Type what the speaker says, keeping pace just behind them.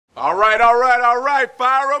All right,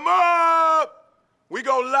 fire 'em up! We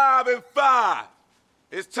go live in 5.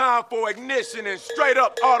 It's time for ignition and straight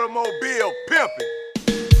up automobile pimping.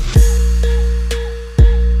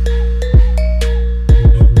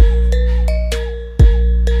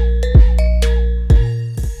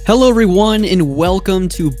 Hello everyone and welcome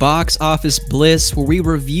to Box Office Bliss, where we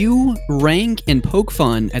review, rank, and poke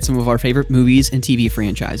fun at some of our favorite movies and TV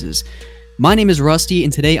franchises. My name is Rusty,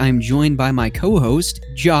 and today I'm joined by my co-host,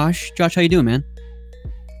 Josh. Josh, how you doing, man?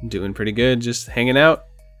 Doing pretty good, just hanging out.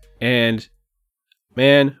 And,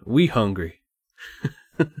 man, we hungry.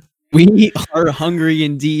 We are hungry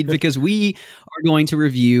indeed, because we are going to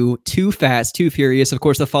review Too Fast, Too Furious, of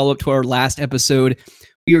course, the follow-up to our last episode.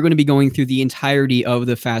 We are going to be going through the entirety of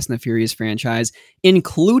the Fast and the Furious franchise,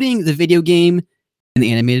 including the video game and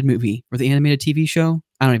the animated movie, or the animated TV show.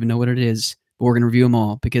 I don't even know what it is, but we're going to review them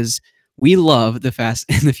all, because we love the Fast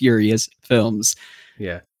and the Furious films.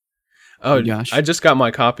 Yeah. Oh, Josh. I just got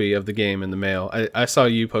my copy of the game in the mail. I saw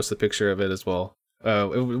you post a picture of it as well.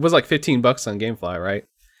 It was like $15 on GameFly, right?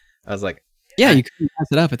 I was like, yeah, you couldn't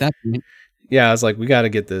pass it up at that point. Yeah, I was like, we got to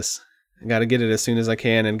get this. I got to get it as soon as I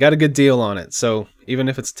can, and got a good deal on it. So even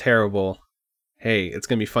if it's terrible, hey, it's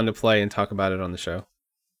going to be fun to play and talk about it on the show.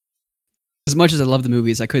 As much as I love the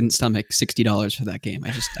movies, I couldn't stomach $60 for that game.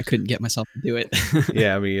 I couldn't get myself to do it.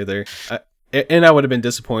 Yeah, me either. And I would have been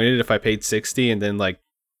disappointed if I paid $60 and then like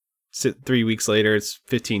 3 weeks later it's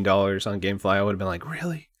 $15 on GameFly. I would have been like,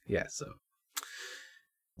 really? Yeah. So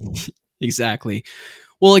exactly.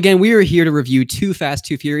 Well, again, we are here to review Too Fast,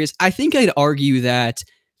 Too Furious. I think I'd argue that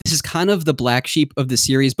this is kind of the black sheep of the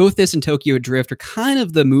series. Both this and Tokyo Drift are kind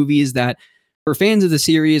of the movies that, for fans of the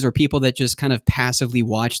series or people that just kind of passively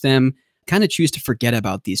watch them, kind of choose to forget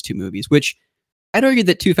about these two movies, which I'd argue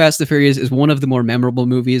that Too Fast, Too Furious is one of the more memorable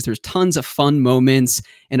movies. There's tons of fun moments.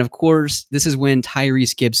 And of course, this is when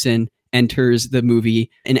Tyrese Gibson enters the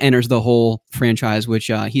movie and enters the whole franchise,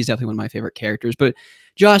 which he's definitely one of my favorite characters. But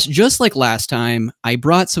Josh, just like last time, I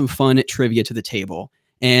brought some fun trivia to the table.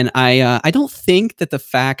 And I don't think that the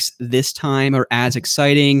facts this time are as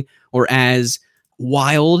exciting or as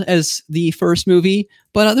wild as the first movie,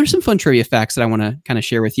 but there's some fun trivia facts that I want to kind of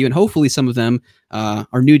share with you, and hopefully some of them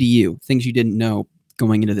are new to you, things you didn't know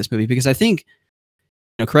going into this movie, because I think,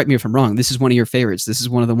 correct me if I'm wrong, this is one of your favorites. This is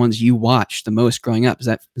one of the ones you watched the most growing up. Is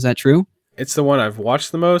that true? It's the one I've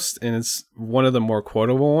watched the most, and it's one of the more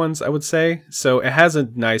quotable ones, I would say. So it has a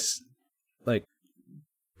nice, like,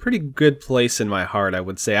 pretty good place in my heart, I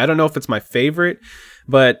would say. I don't know if it's my favorite,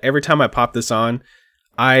 but every time I pop this on,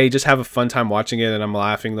 I just have a fun time watching it, and I'm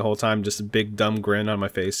laughing the whole time, just a big dumb grin on my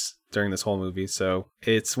face during this whole movie. So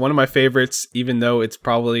it's one of my favorites, even though it's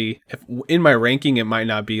probably, in my ranking, it might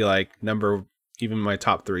not be like even my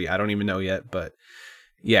top 3. I don't even know yet, but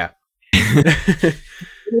yeah.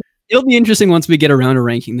 It'll be interesting once we get around to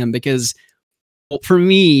ranking them, because for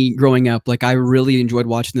me, growing up, like, I really enjoyed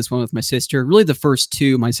watching this one with my sister. Really, the first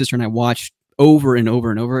two, my sister and I watched over and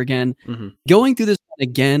over and over again. Mm-hmm. Going through this one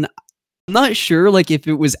again, I'm not sure like if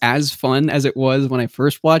it was as fun as it was when I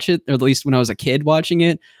first watched it, or at least when I was a kid watching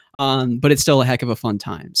it. But it's still a heck of a fun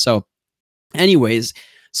time. So anyways,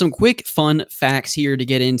 some quick fun facts here to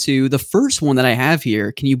get into. The first one that I have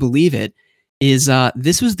here, can you believe it, is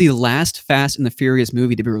this was the last Fast and the Furious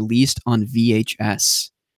movie to be released on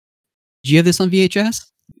VHS. Do you have this on VHS?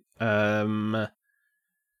 I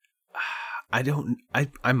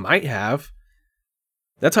might have.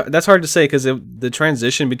 That's hard to say, because the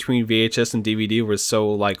transition between VHS and DVD was so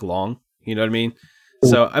like long. You know what I mean?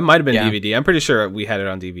 So I might have been DVD. I'm pretty sure we had it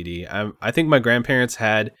on DVD. I think my grandparents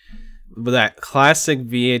had that classic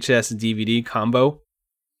VHS DVD combo.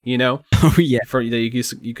 You know? Oh yeah. For that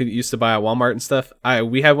you could used to buy at Walmart and stuff.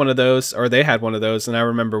 We had one of those, or they had one of those, and I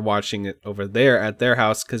remember watching it over there at their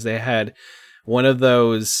house, because they had one of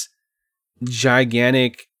those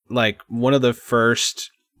gigantic, like one of the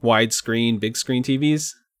first widescreen big screen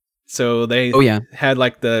TVs. So they had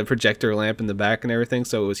like the projector lamp in the back and everything,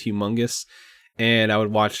 so it was humongous. And I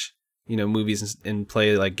would watch, movies and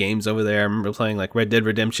play like games over there. I remember playing like Red Dead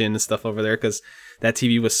Redemption and stuff over there, because that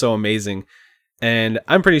TV was so amazing. And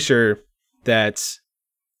I'm pretty sure that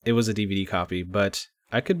it was a DVD copy, but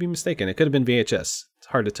I could be mistaken. It could have been VHS. It's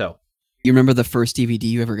hard to tell. You remember the first DVD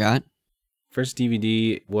you ever got? First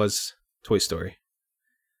DVD was Toy Story.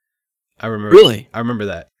 I remember. Really? I remember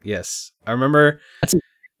that. Yes. I remember first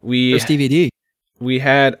DVD. We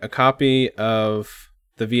had a copy of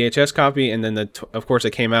the VHS copy, and then of course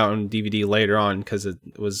it came out on DVD later on, because it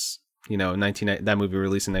was, that movie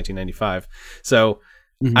released in 1995. So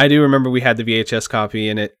I do remember we had the VHS copy,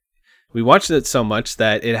 and it we watched it so much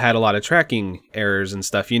that it had a lot of tracking errors and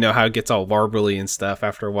stuff. You know how it gets all warbly and stuff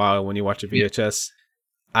after a while when you watch a VHS.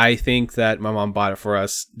 I think that my mom bought it for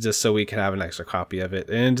us just so we could have an extra copy of it.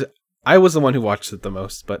 And I was the one who watched it the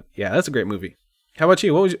most. But yeah, that's a great movie. How about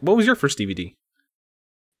you? What was your first DVD?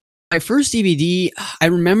 My first DVD, I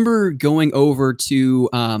remember going over to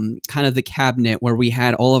kind of the cabinet where we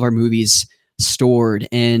had all of our movies stored.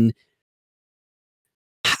 And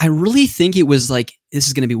I really think it was like, this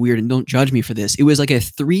is going to be weird and don't judge me for this. It was like a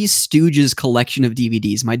Three Stooges collection of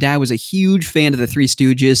DVDs. My dad was a huge fan of the Three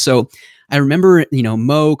Stooges. So I remember,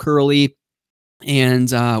 Moe, Curly, and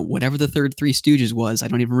whatever the third Three Stooges was. I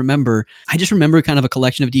don't even remember. I just remember kind of a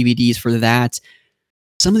collection of DVDs for that.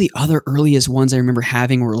 Some of the other earliest ones I remember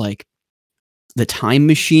having were like The Time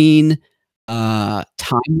Machine,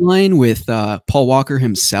 Timeline with Paul Walker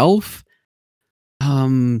himself.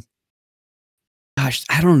 Gosh,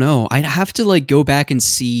 I don't know. I'd have to like go back and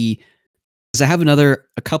see, because I have a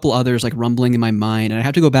couple others like rumbling in my mind, and I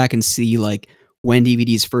have to go back and see like when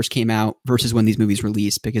DVDs first came out versus when these movies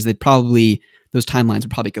released, because those timelines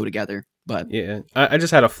would probably go together. But yeah, I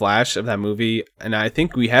just had a flash of that movie, and I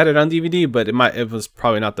think we had it on DVD, but it was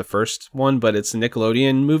probably not the first one. But it's a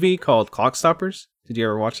Nickelodeon movie called Clock Stoppers. Did you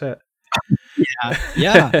ever watch that?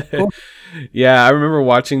 Yeah. Cool. Yeah, I remember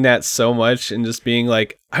watching that so much and just being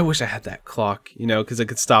like, I wish I had that clock, because it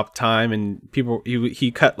could stop time. And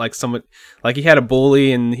he cut like someone, like he had a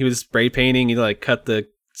bully and he was spray painting. He like cut the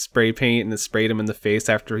spray paint and it sprayed him in the face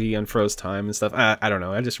after he unfroze time and stuff. I don't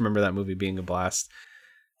know. I just remember that movie being a blast.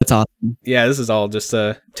 That's awesome. Yeah, this is all just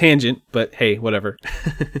a tangent, but hey, whatever.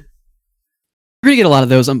 We're going to get a lot of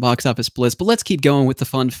those on Box Office Bliss, but let's keep going with the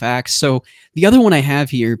fun facts. So the other one I have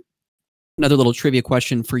here, another little trivia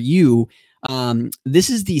question for you. This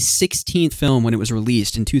is the 16th film when it was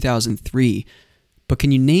released in 2003, but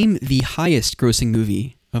can you name the highest grossing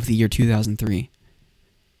movie of the year 2003?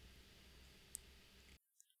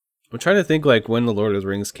 I'm trying to think like when The Lord of the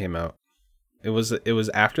Rings came out. It was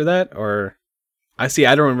after that, or I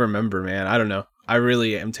don't remember, man. I don't know. I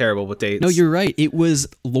really am terrible with dates. No, you're right. It was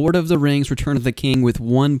Lord of the Rings: Return of the King with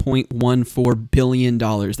 $1.14 billion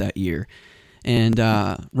that year. And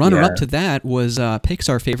runner-up to that was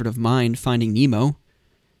Pixar favorite of mine, Finding Nemo.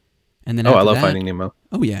 And then I love Finding Nemo.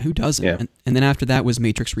 Oh, yeah, who doesn't? Yeah. And then after that was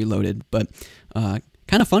Matrix Reloaded. But kind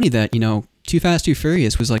of funny that, Too Fast, Too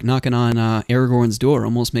Furious was like knocking on Aragorn's door,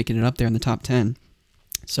 almost making it up there in the top 10.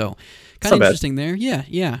 So kind of interesting there.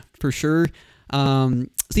 Yeah, for sure.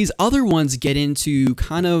 These other ones get into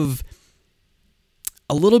kind of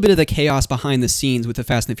a little bit of the chaos behind the scenes with the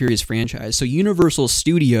Fast and the Furious franchise. So Universal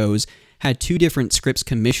Studios had two different scripts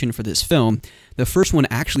commissioned for this film. The first one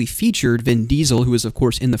actually featured Vin Diesel, who was, of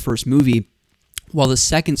course, in the first movie, while the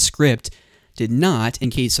second script did not, in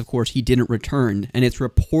case, of course, he didn't return. And it's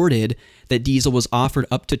reported that Diesel was offered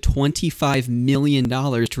up to $25 million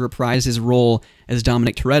to reprise his role as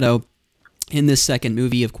Dominic Toretto in this second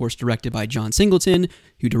movie, of course, directed by John Singleton,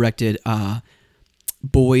 who directed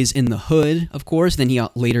Boys in the Hood, of course. Then he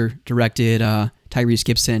later directed Tyrese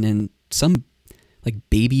Gibson in some like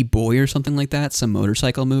Baby Boy or something like that, some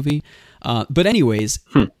motorcycle movie. But anyways,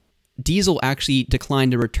 Diesel actually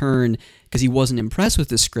declined to return because he wasn't impressed with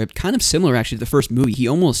the script. Kind of similar, actually, to the first movie. He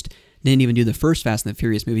almost didn't even do the first Fast and the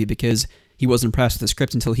Furious movie because he wasn't impressed with the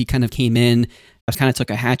script until he kind of came in, kind of took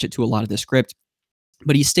a hatchet to a lot of the script.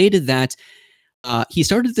 But he stated that he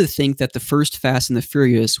started to think that the first Fast and the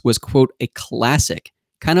Furious was, quote, a classic,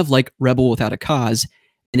 kind of like Rebel Without a Cause.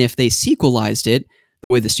 And if they sequelized it,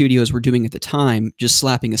 the way the studios were doing at the time, just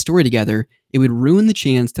slapping a story together, it would ruin the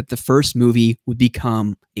chance that the first movie would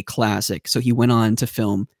become a classic. So he went on to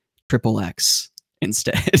film Triple X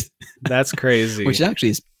instead. That's crazy. Which actually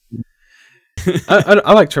is...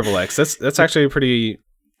 I like Triple X. That's actually a pretty...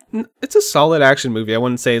 It's a solid action movie. I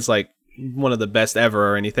wouldn't say it's like one of the best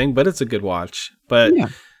ever or anything, but it's a good watch. But yeah,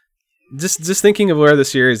 just thinking of where the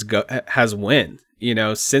series has went,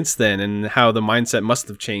 since then, and how the mindset must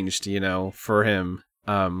have changed, for him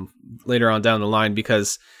later on down the line,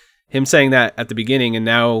 because him saying that at the beginning, and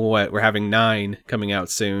now we're having 9 coming out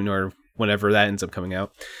soon, or whenever that ends up coming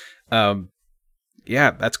out.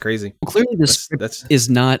 Yeah, that's crazy. Well, clearly this is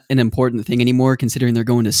not an important thing anymore, considering they're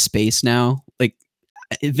going to space now. Like,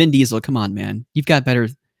 Vin Diesel, come on, man. You've got better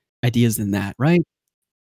ideas than that, right?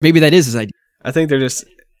 Maybe that is his idea. I think they're just...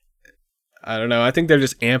 I don't know. I think they're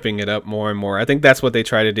just amping it up more and more. I think that's what they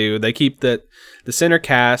try to do. They keep the center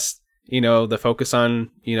cast, the focus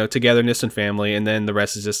on, togetherness and family, and then the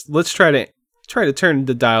rest is just, let's try to turn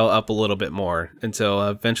the dial up a little bit more until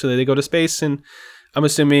eventually they go to space, and I'm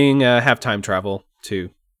assuming have time travel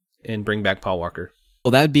too, and bring back Paul Walker.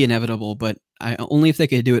 Well, that would be inevitable, but only if they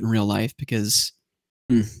could do it in real life, because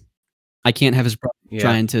I can't have his brother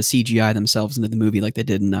trying to CGI themselves into the movie like they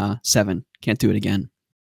did in 7. Can't do it again.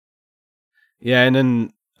 Yeah, and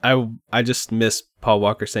then I just miss Paul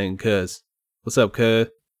Walker saying "cuz." What's up, cuz?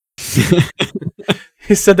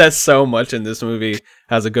 He said that so much in this movie.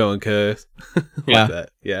 How's it going, cuz? Like that.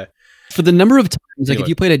 Yeah. For the number of times, like if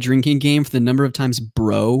you played a drinking game, for the number of times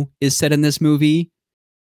 "bro" is said in this movie,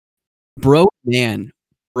 bro and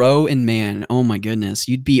man, oh my goodness,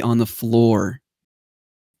 you'd be on the floor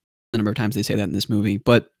the number of times they say that in this movie.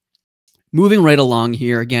 But moving right along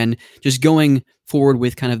here, again, just going forward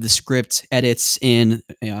with kind of the script edits and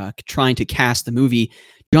trying to cast the movie.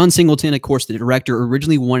 John Singleton, of course, the director,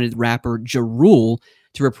 originally wanted rapper Ja Rule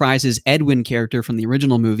to reprise his Edwin character from the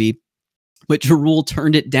original movie, but Ja Rule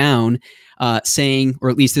turned it down, saying, or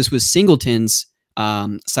at least this was Singleton's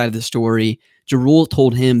side of the story, Ja Rule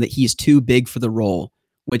told him that he's too big for the role,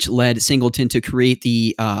 which led Singleton to create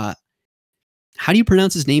the, how do you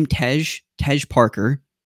pronounce his name? Tej Parker.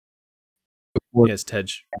 Yes, Tej,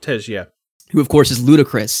 yeah. Who, of course, is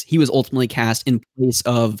Ludacris. He was ultimately cast in place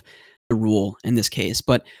of Ja Rule in this case.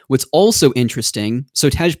 But what's also interesting, so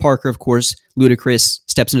Tej Parker, of course, Ludacris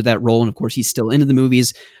steps into that role, and of course, he's still in the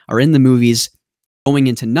movies, going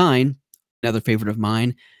into 9, another favorite of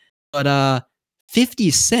mine. But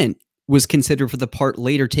 50 Cent was considered for the part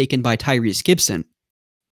later taken by Tyrese Gibson,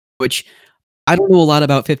 which I don't know a lot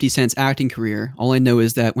about 50 Cent's acting career. All I know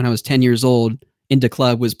is that when I was 10 years old, Into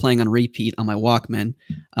Club was playing on repeat on my Walkman.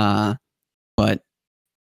 But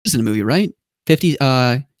this is a movie, right? 50,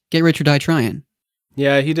 Get Rich or Die Trying.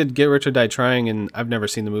 Yeah, he did Get Rich or Die Trying, and I've never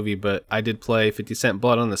seen the movie, but I did play 50 Cent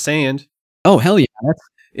Blood on the Sand. Oh, hell yeah.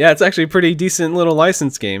 Yeah, it's actually a pretty decent little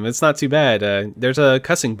license game. It's not too bad. There's a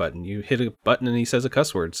cussing button. You hit a button and he says a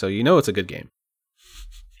cuss word, so you know it's a good game.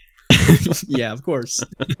 Yeah, of course.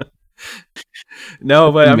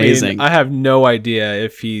 No, but amazing. I mean, I have no idea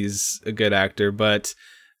if he's a good actor, but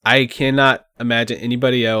I cannot imagine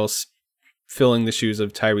anybody else filling the shoes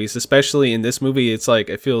of Tyrese, especially in this movie. It's like,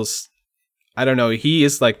 it feels, I don't know, he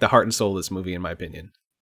is like the heart and soul of this movie, in my opinion.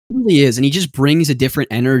 He really is, and he just brings a different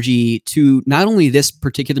energy to not only this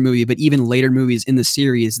particular movie, but even later movies in the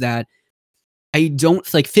series that I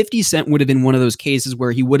don't, like 50 Cent would have been one of those cases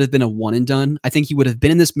where he would have been a one and done. I think he would have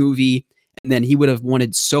been in this movie, and then he would have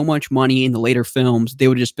wanted so much money in the later films. They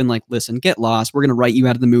would have just been like, listen, get lost. We're going to write you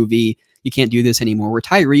out of the movie. You can't do this anymore. We're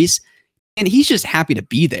Tyrese, and he's just happy to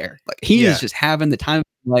be there. Like he is just having the time of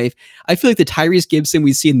his life. I feel like the Tyrese Gibson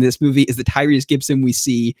we see in this movie is the Tyrese Gibson we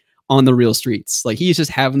see on the real streets. Like he's just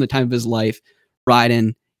having the time of his life,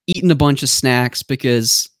 riding, eating a bunch of snacks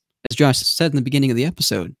because, as Josh said in the beginning of the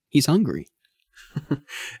episode, he's hungry.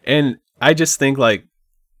 And I just think like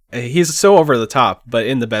he's so over the top, but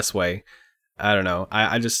in the best way. I don't know.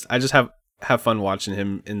 I just have fun watching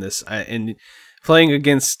him in this and playing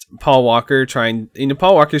against Paul Walker.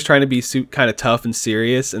 Paul Walker's trying to be kind of tough and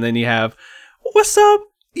serious, and then you have, "What's up?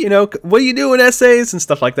 What are you doing? Essays and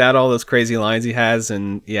stuff like that." All those crazy lines he has,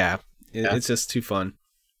 and it's just too fun.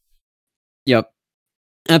 Yep.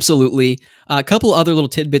 Absolutely. A couple other little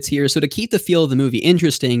tidbits here. So to keep the feel of the movie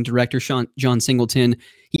interesting, director John Singleton,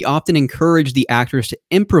 he often encouraged the actors to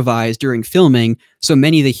improvise during filming, so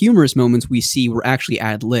many of the humorous moments we see were actually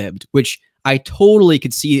ad-libbed, which I totally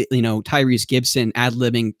could see, Tyrese Gibson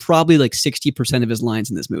ad-libbing probably like 60% of his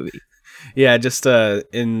lines in this movie. Yeah, just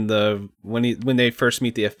when they first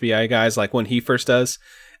meet the FBI guys, like when he first does,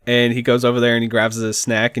 and he goes over there and he grabs a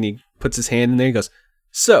snack and he puts his hand in there, he goes,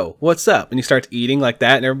 "So, what's up?" And he starts eating like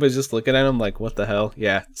that, and everybody's just looking at him like, what the hell?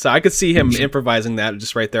 Yeah. So I could see him improvising that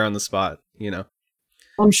just right there on the spot,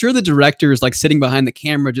 I'm sure the director is like sitting behind the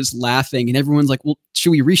camera just laughing, and everyone's like, well,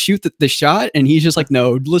 should we reshoot the shot? And he's just like,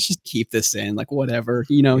 no, let's just keep this in, like whatever.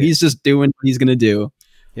 He's just doing what he's going to do.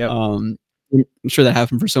 Yeah. I'm sure that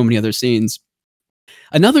happened for so many other scenes.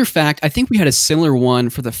 Another fact, I think we had a similar one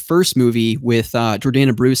for the first movie with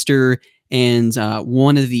Jordana Brewster and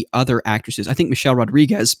one of the other actresses, I think Michelle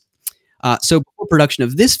Rodriguez. So before production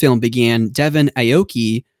of this film began, Devon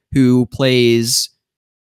Aoki, who plays,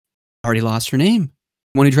 already lost her name,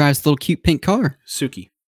 one who drives the little cute pink car. Suki,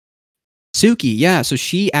 yeah. So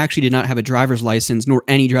she actually did not have a driver's license nor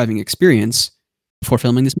any driving experience before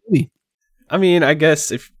filming this movie. I mean, I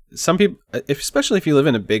guess if some people, especially if you live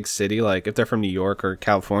in a big city, like if they're from New York or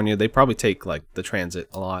California, they probably take like the transit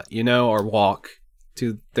a lot, or walk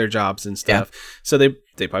to their jobs and stuff. Yeah. So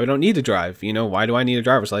they probably don't need to drive. Why do I need a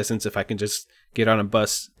driver's license if I can just get on a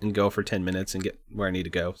bus and go for 10 minutes and get where I need to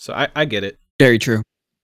go? So I get it. Very true.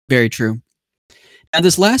 Very true. Now,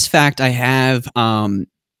 this last fact I have, I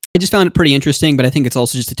just found it pretty interesting, but I think it's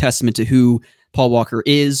also just a testament to who Paul Walker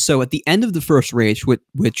is. So at the end of the first race,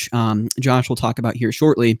 which Josh will talk about here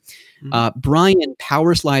shortly, Brian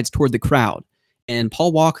power slides toward the crowd. And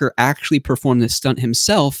Paul Walker actually performed this stunt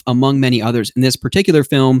himself, among many others, in this particular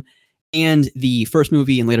film and the first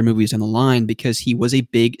movie and later movies down the line, because he was a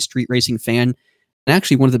big street racing fan and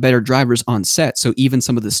actually one of the better drivers on set. So even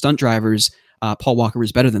some of the stunt drivers, Paul Walker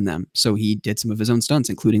was better than them. So he did some of his own stunts,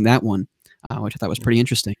 including that one, which I thought was pretty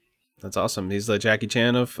interesting. That's awesome. He's the Jackie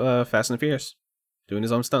Chan of Fast and Furious, doing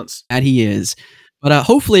his own stunts. That he is. But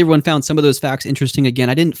hopefully everyone found some of those facts interesting. Again,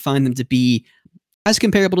 I didn't find them to be as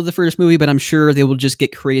comparable to the first movie, but I'm sure they will just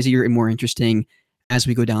get crazier and more interesting as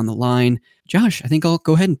we go down the line. Josh, I think I'll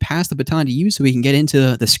go ahead and pass the baton to you so we can get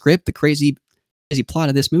into the script, the crazy plot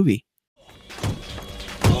of this movie.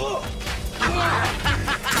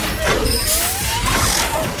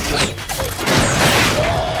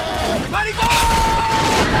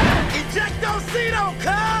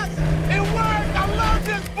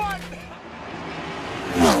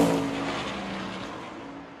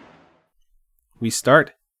 We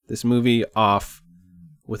start this movie off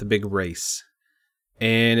with a big race,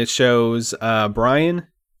 and it shows Brian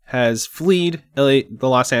has fled the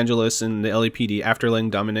Los Angeles and the LAPD after letting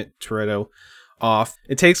Dominic Toretto off.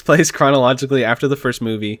 It takes place chronologically after the first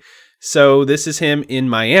movie, so this is him in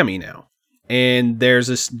Miami now, and there's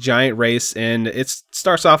this giant race, and it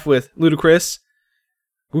starts off with Ludacris.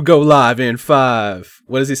 We go live in 5.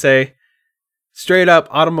 What does he say? Straight up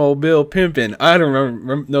automobile pimping. I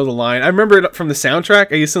don't know the line. I remember it from the soundtrack.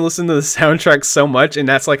 I used to listen to the soundtrack so much, and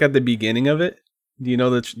that's like at the beginning of it. Do you know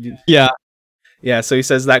the? Yeah. Yeah. So he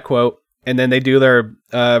says that quote, and then they do their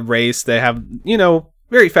race. They have,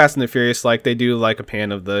 very Fast and the Furious. Like they do like a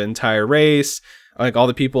pan of the entire race, like all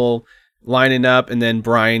the people lining up, and then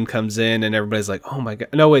Brian comes in, and everybody's like, "Oh my god!"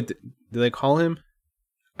 No, wait, did they call him?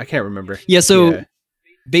 I can't remember. Yeah. So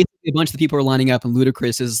basically, a bunch of the people are lining up, and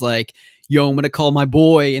Ludacris is like, "Yo, I'm gonna call my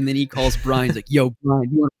boy," and then he calls Brian. He's like, "Yo,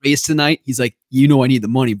 Brian, you want to race tonight?" He's like, "I need the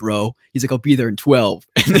money, bro." He's like, "I'll be there in 12."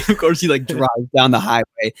 And then of course he like drives down the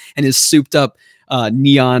highway in his souped up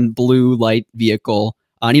neon blue light vehicle,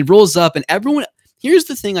 and he rolls up, and everyone. Here's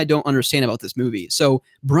the thing I don't understand about this movie. So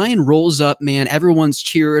Brian rolls up, man. Everyone's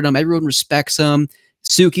cheering him. Everyone respects him.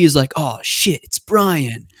 Suki is like, "Oh shit, it's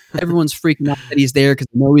Brian." Everyone's freaking out that he's there because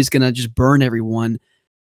they know he's gonna just burn everyone.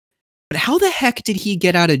 But how the heck did he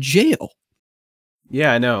get out of jail?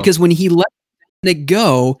 Yeah, I know. Because when he let it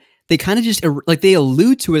go, they kind of just like they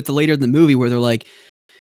allude to it later in the movie where they're like,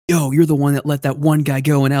 "Yo, you're the one that let that one guy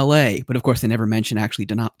go in L.A." But of course, they never mention actually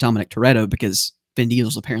Dominic Toretto because Vin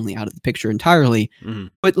Diesel's apparently out of the picture entirely. Mm-hmm.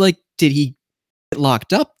 But like, did he get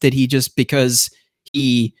locked up? Did he just because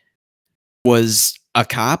he was a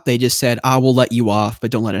cop? They just said, "I will let you off,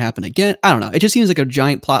 but don't let it happen again." I don't know. It just seems like a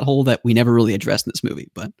giant plot hole that we never really addressed in this movie.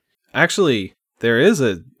 But actually, there is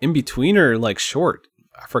a in-betweener like short.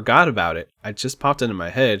 I forgot about it. It just popped into my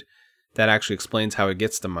head that actually explains how it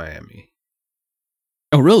gets to Miami.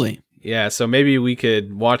 Oh, really? Yeah, so maybe we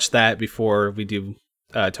could watch that before we do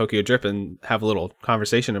Tokyo Drift and have a little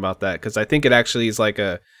conversation about that, because I think it actually is like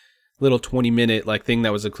a little 20-minute like thing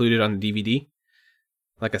that was included on the DVD,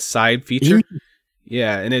 like a side feature. Mm-hmm.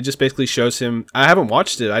 Yeah, and it just basically shows him. I haven't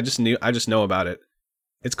watched it. I just know about it.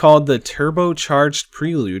 It's called the Turbocharged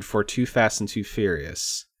Prelude for Too Fast and Too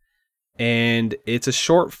Furious. And it's a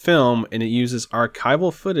short film, and it uses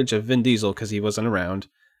archival footage of Vin Diesel, because he wasn't around,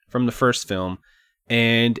 from the first film.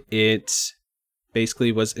 And it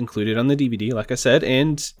basically was included on the DVD, like I said,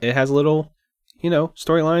 and it has a little,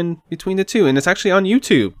 storyline between the two. And it's actually on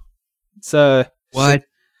YouTube. It's what?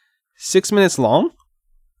 6 minutes long?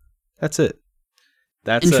 That's it.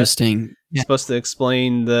 That's interesting. Supposed to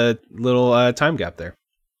explain the little time gap there.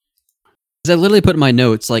 Because I literally put in my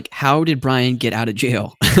notes, like, how did Brian get out of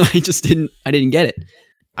jail? I didn't get it.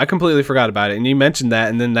 I completely forgot about it. And you mentioned that,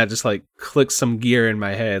 and then that just like clicked some gear in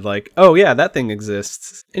my head. Like, oh yeah, that thing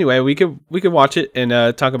exists. Anyway, we could watch it and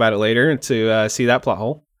talk about it later to see that plot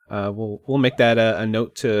hole. We'll make that a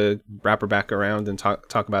note to wrap her back around and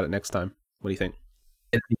talk about it next time. What do you think?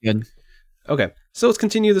 It'd be good. Okay, so let's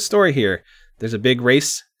continue the story here. There's a big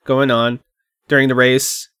race going on. During the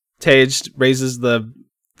race, Tage raises the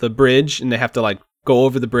bridge, and they have to like go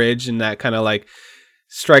over the bridge, and that kind of like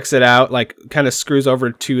strikes it out, like kind of screws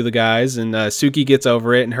over two of the guys, and Suki gets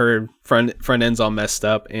over it, and her front end's all messed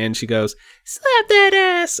up, and she goes, "Slap that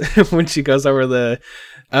ass!" when she goes over the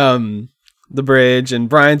bridge, and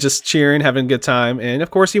Brian's just cheering, having a good time, and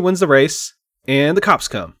of course he wins the race, and the cops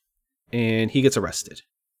come, and he gets arrested.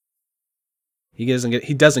 He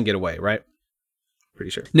doesn't get away, right? Pretty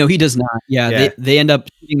sure. No, he does not. Yeah. They end up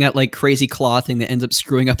shooting that like crazy claw thing that ends up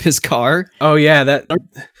screwing up his car. Oh yeah,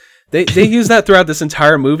 They use that throughout this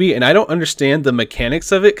entire movie, and I don't understand the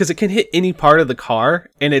mechanics of it because it can hit any part of the car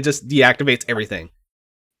and it just deactivates everything.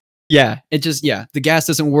 Yeah, the gas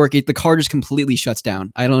doesn't work. The car just completely shuts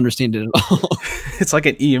down. I don't understand it at all. It's like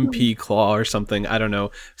an EMP claw or something. I don't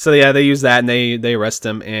know. So yeah, they use that and they arrest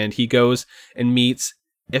him, and he goes and meets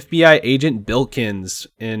FBI agent Bilkins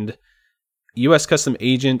and U.S. Custom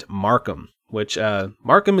Agent Markham, which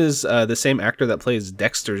Markham is the same actor that plays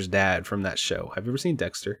Dexter's dad from that show. Have you ever seen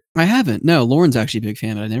Dexter? I haven't. No, Lauren's actually a big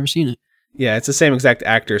fan, but I've never seen it. Yeah, it's the same exact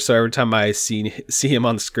actor, so every time I see him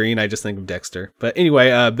on the screen, I just think of Dexter. But anyway,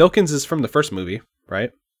 Bilkins is from the first movie,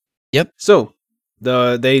 right? Yep. So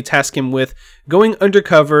they task him with going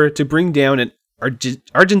undercover to bring down an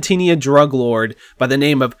Argentina drug lord by the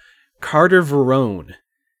name of Carter Verone.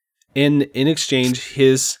 In exchange,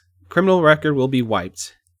 his criminal record will be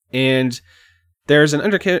wiped. And there's an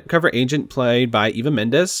undercover agent played by Eva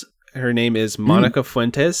Mendes. Her name is Monica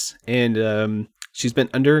Fuentes, and she's been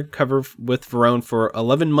undercover with Verone for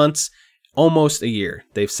 11 months, almost a year.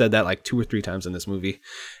 They've said that like 2 or 3 times in this movie.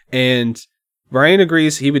 And Brian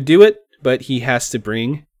agrees he would do it, but he has to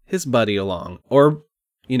bring his buddy along, or,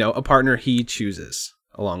 a partner he chooses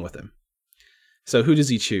along with him. So who does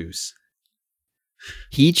he choose?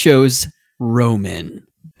 He chose Roman.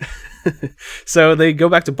 So they go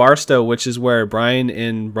back to Barstow, which is where Brian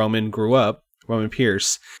and Roman grew up, Roman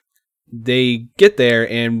Pierce. They get there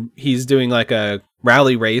and he's doing like a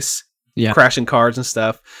rally race, crashing cars and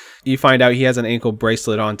stuff. You find out he has an ankle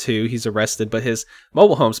bracelet on too. He's arrested, but his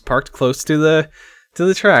mobile home's parked close to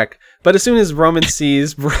the track. But as soon as Roman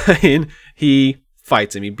sees Brian, he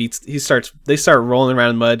fights him. They start rolling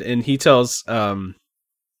around in mud, and he tells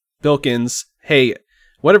Bilkins, hey,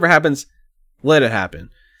 whatever happens, let it happen.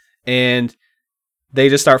 And they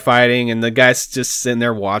just start fighting, and the guy's just sitting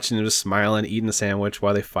there watching and just smiling, eating a sandwich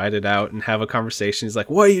while they fight it out and have a conversation. He's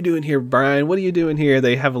like, what are you doing here, Brian? What are you doing here?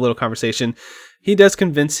 They have a little conversation. He does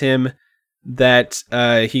convince him that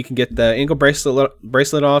he can get the ankle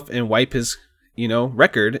bracelet off and wipe his,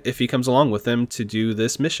 record if he comes along with them to do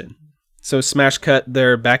this mission. So smash cut,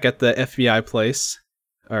 they're back at the FBI place.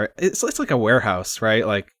 Or it's like a warehouse, right?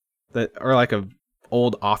 Or like a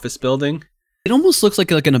old office building. It almost looks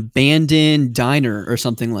like an abandoned diner or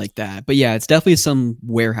something like that. But yeah, it's definitely some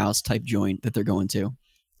warehouse type joint that they're going to.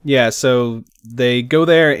 Yeah, so they go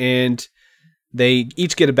there and they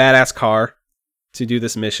each get a badass car to do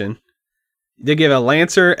this mission. They give a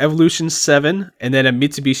Lancer Evolution 7 and then a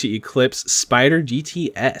Mitsubishi Eclipse Spider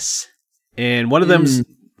GTS. And one of them's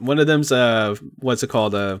what's it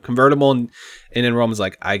called? A convertible, and then Roman's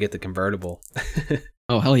like, I get the convertible.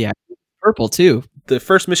 Oh, hell yeah. Purple too. The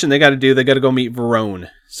first mission they got to go meet Verone.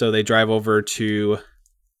 So they drive over to...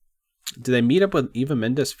 Do they meet up with Eva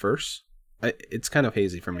Mendes first? It's kind of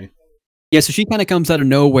hazy for me. Yeah, so she kind of comes out of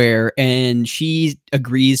nowhere, and she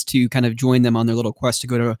agrees to kind of join them on their little quest to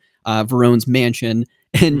go to Verone's mansion.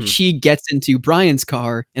 And she gets into Brian's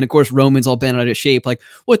car, and of course Roman's all bent out of shape, like,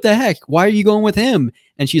 what the heck? Why are you going with him?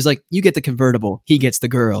 And she's like, you get the convertible, he gets the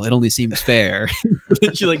girl. It only seems fair.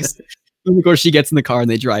 And of course she gets in the car and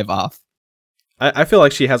they drive off. I feel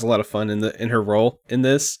like she has a lot of fun in her role in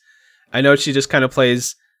this. I know she just kind of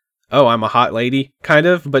plays, oh, I'm a hot lady, kind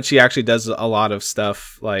of, but she actually does a lot of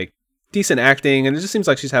stuff, like decent acting, and it just seems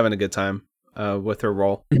like she's having a good time with her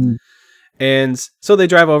role. Mm-hmm. And so they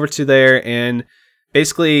drive over to there, and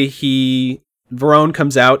basically Verone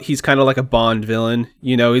comes out. He's kind of like a Bond villain,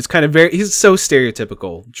 he's he's so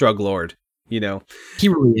stereotypical drug lord, He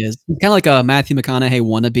really is. He's kind of like a Matthew McConaughey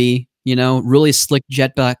wannabe, really slick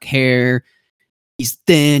jet black hair. He's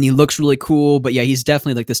thin. He looks really cool, but yeah, he's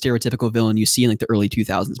definitely like the stereotypical villain you see in like the early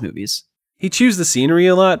 2000s movies. He chews the scenery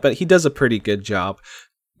a lot, but he does a pretty good job.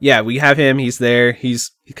 Yeah, we have him. He's there.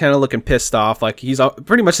 He's kind of looking pissed off. Like he's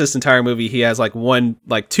pretty much this entire movie. He has like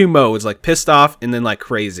 2 modes, like pissed off and then like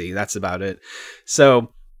crazy. That's about it.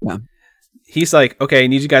 So yeah. He's like, okay, I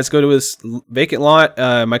need you guys to go to his vacant lot.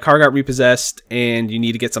 My car got repossessed and you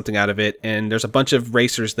need to get something out of it. And there's a bunch of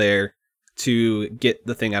racers there to get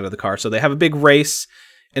the thing out of the car. So they have a big race.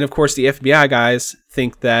 And of course the FBI guys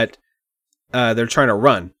think that they're trying to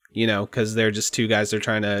run, because they're just 2 guys. They're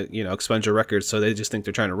trying to, expunge a record. So they just think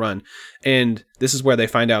they're trying to run. And this is where they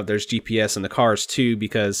find out there's GPS in the cars too,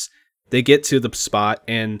 because they get to the spot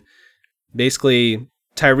and basically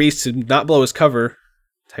Tyrese, to not blow his cover,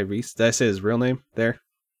 Tyrese, did I say his real name there?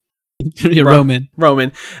 Roman.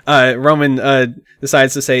 Roman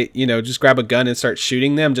decides to say, just grab a gun and start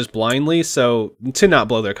shooting them just blindly. So to not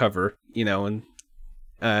blow their cover, and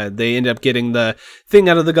they end up getting the thing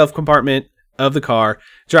out of the glove compartment of the car,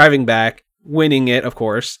 driving back, winning it, of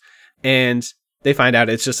course. And they find out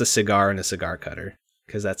it's just a cigar and a cigar cutter.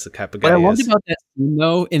 because that's the type of What guy I he loved is. about that scene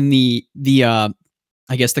though, in the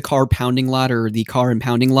I guess the car pounding lot or the car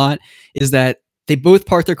impounding lot, is that they both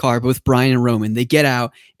park their car, both Brian and Roman. They get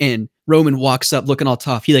out and Roman walks up looking all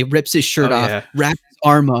tough. He like rips his shirt Oh, off, yeah. wraps his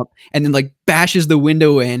arm up, and then like bashes the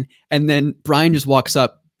window in. And then Brian just walks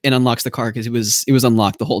up and unlocks the car because it was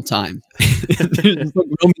unlocked the whole time.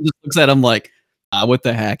 Roman just looks at him like, what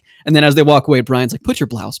the heck? And then as they walk away, Brian's like, put your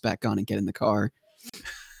blouse back on and get in the car.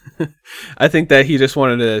 I think that he just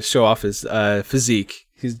wanted to show off his physique.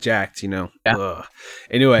 He's jacked, Yeah. Ugh.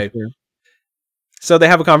 Anyway, Sure. so they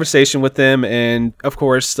have a conversation with them, and of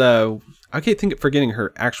course, I keep forgetting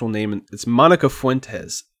her actual name. It's Monica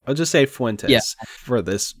Fuentes. I'll just say Fuentes for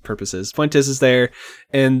this purposes. Fuentes is there,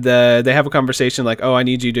 and they have a conversation like, "Oh, I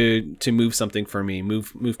need you to move something for me,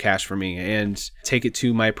 move cash for me, and take it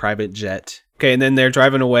to my private jet." Okay, and then they're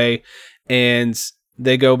driving away, and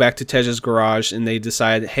they go back to Tej's garage, and they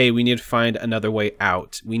decide, "Hey, we need to find another way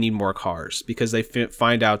out. We need more cars," because they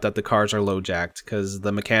find out that the cars are low jacked because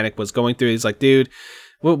the mechanic was going through. He's like, "Dude,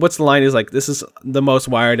 what's the line?" Is like, "This is the most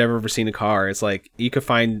wired I've ever seen a car." It's like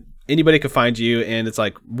anybody could find you, and it's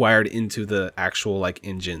like wired into the actual like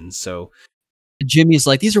engine. So Jimmy's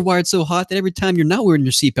like, these are wired so hot that every time you're not wearing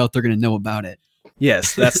your seatbelt, they're going to know about it.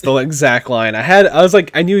 yes, that's the exact line.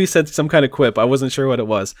 I knew he said some kind of quip. I wasn't sure what it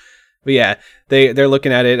was. But yeah, they're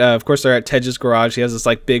looking at it. Of course, they're at Tej's garage. He has this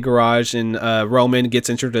like big garage, and Roman gets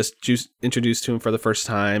introduced to him for the first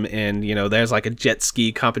time. And there's like a jet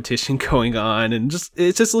ski competition going on, and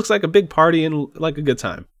it just looks like a big party and like a good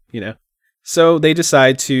time. So they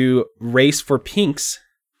decide to race for pinks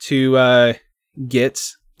to get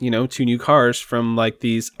 2 new cars from like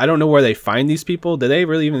these. I don't know where they find these people. Did they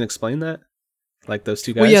really even explain that? Like those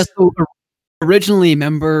 2 guys? Well, yeah. So originally,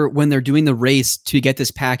 remember when they're doing the race to get this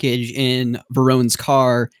package in Verone's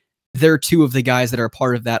car, they're 2 of the guys that are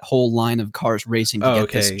part of that whole line of cars racing to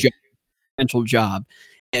get this potential job.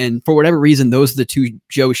 And for whatever reason, those are the 2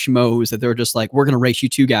 Joe Schmoes that they're just like, we're going to race you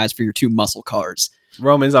 2 guys for your 2 muscle cars.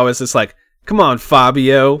 Roman's always just like, come on,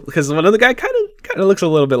 Fabio, because one of the guy kind of looks a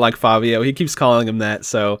little bit like Fabio. He keeps calling him that.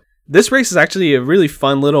 So this race is actually a really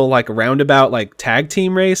fun little like roundabout like tag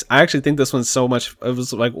team race. I actually think this one's it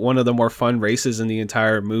was like one of the more fun races in the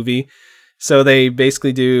entire movie. So they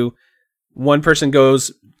basically do, one person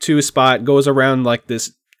goes to a spot, goes around like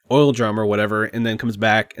this oil drum or whatever, and then comes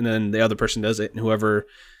back, and then the other person does it, and whoever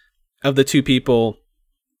of the 2 people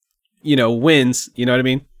wins. You know what I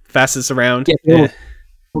mean? Fastest around. Yeah.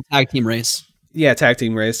 Tag team race. Yeah, tag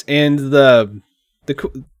team race. And the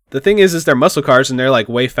thing is they're muscle cars, and they're like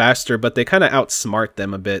way faster, but they kind of outsmart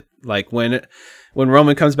them a bit. Like when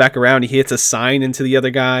Roman comes back around, he hits a sign into the other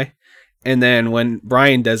guy, and then when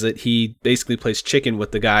Brian does it, he basically plays chicken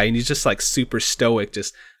with the guy, and he's just like super stoic,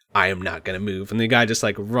 just, I am not gonna move, and the guy just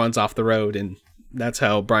like runs off the road, and that's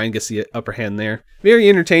how Brian gets the upper hand there. Very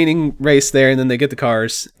entertaining race there, and then they get the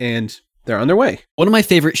cars, and they're on their way. One of my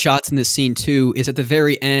favorite shots in this scene too is at the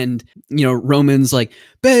very end, Roman's like,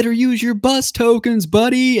 better use your bus tokens,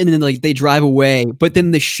 buddy. And then like they drive away. But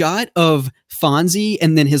then the shot of Fonzie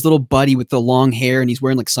and then his little buddy with the long hair, and he's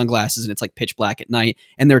wearing like sunglasses, and it's like pitch black at night.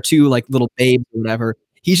 And they're 2 like little babes or whatever.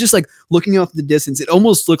 He's just like looking off the distance. It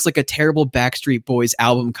almost looks like a terrible Backstreet Boys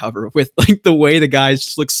album cover with like the way the guys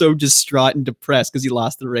just look so distraught and depressed because he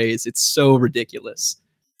lost the race. It's so ridiculous.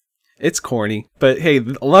 It's corny, but hey,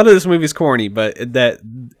 a lot of this movie is corny, but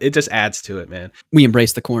it just adds to it, man. We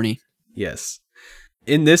embrace the corny. Yes.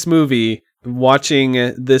 In this movie, watching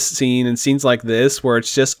this scene and scenes like this, where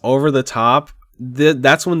it's just over the top,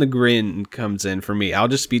 that's when the grin comes in for me. I'll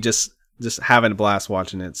just be just having a blast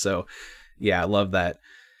watching it. So yeah, I love that.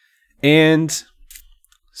 And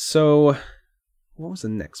so what was the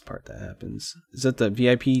next part that happens? Is that the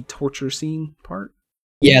VIP torture scene part?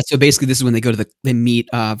 Yeah, so basically this is when they meet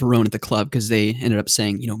Verone at the club, because they ended up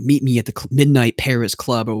saying, meet me at the midnight Paris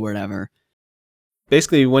club or whatever.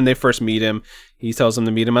 Basically, when they first meet him, he tells them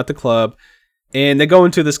to meet him at the club, and they go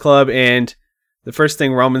into this club, and the first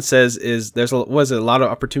thing Roman says is, was it a lot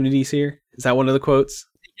of opportunities here? Is that one of the quotes?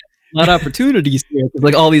 A lot of opportunities here.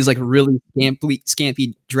 Like all these like really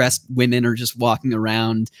scampy dressed women are just walking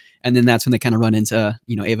around, and then that's when they kind of run into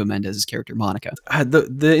Eva Mendes's character Monica.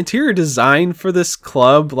 The interior design for this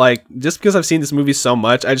club, like just because I've seen this movie so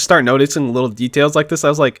much, I just start noticing little details like this. I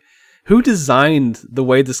was like, who designed the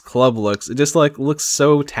way this club looks? It just like looks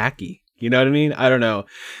so tacky. You know what I mean? I don't know.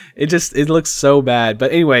 It looks so bad.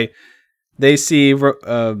 But anyway, they see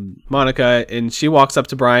Monica, and she walks up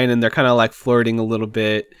to Brian, and they're kind of like flirting a little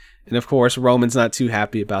bit. And of course, Roman's not too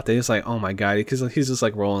happy about that. He's like, oh my God, because he's just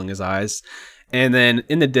like rolling his eyes. And then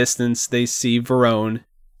in the distance, they see Verone.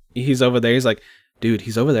 He's over there. He's like, dude,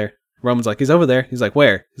 he's over there. Roman's like, he's over there. He's like,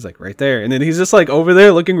 where? He's like, right there. And then he's just like over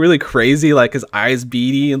there looking really crazy, like his eyes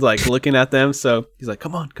beady and like looking at them. So he's like,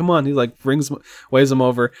 come on. He like waves him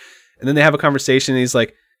over. And then they have a conversation. And he's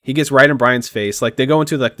like, he gets right in Brian's face. Like they go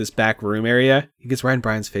into like this back room area. He gets right in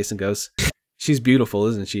Brian's face and goes, she's beautiful,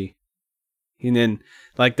 isn't she? And then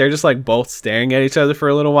like they're just like both staring at each other for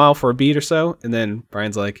a little while, for a beat or so. And then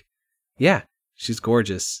Brian's like, yeah, she's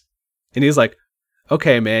gorgeous. And he's like,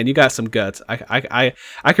 okay, man, you got some guts. I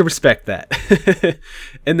can respect that.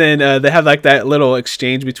 And then they have like that little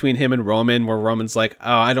exchange between him and Roman where Roman's like,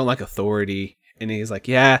 oh, I don't like authority. And he's like,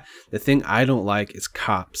 yeah, the thing I don't like is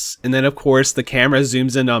cops. And then, of course, the camera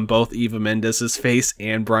zooms in on both Eva Mendes' face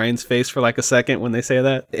and Brian's face for like a second when they say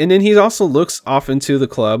that. And then he also looks off into the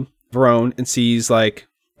club, Verone, and sees like,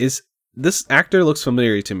 is this actor looks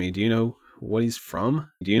familiar to me. Do you know what he's from?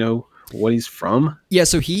 Yeah,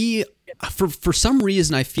 so he... For some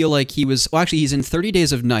reason, I feel like he was... Well, actually, he's in 30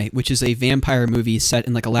 Days of Night, which is a vampire movie set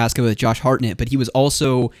in like Alaska with Josh Hartnett, but he was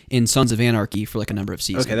also in Sons of Anarchy for like a number of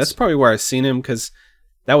seasons. Okay, that's probably where I've seen him, because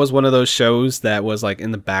that was one of those shows that was like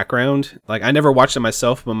in the background. Like, I never watched it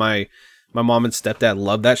myself, but my mom and stepdad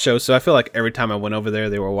loved that show, so I feel like every time I went over there,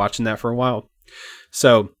 they were watching that for a while.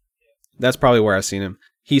 So that's probably where I've seen him.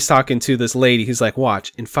 He's talking to this lady. He's like,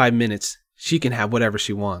 watch, in 5 minutes, she can have whatever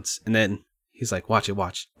she wants. And then... he's like,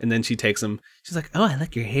 watch. And then she takes him. She's like, oh, I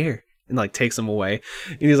like your hair. And like takes him away.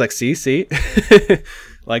 And he's like, see?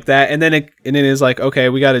 Like that. And then it's like, okay,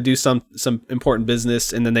 we got to do some important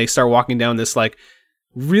business. And then they start walking down this like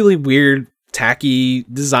really weird, tacky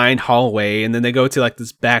designed hallway. And then they go to like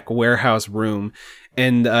this back warehouse room.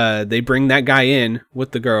 And they bring that guy in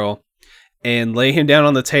with the girl and lay him down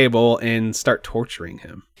on the table and start torturing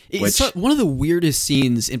him. It's one of the weirdest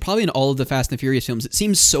scenes, and probably in all of the Fast and Furious films. It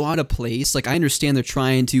seems so out of place. Like, I understand they're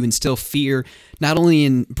trying to instill fear, not only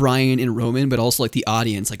in Brian and Roman, but also like the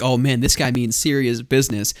audience. Like, oh man, this guy means serious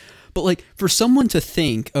business. But like, for someone to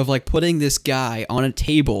think of like putting this guy on a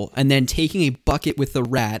table and then taking a bucket with the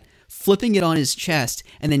rat, flipping it on his chest,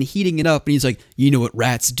 and then heating it up, and he's like, you know what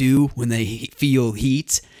rats do when they feel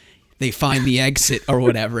heat? They find the exit or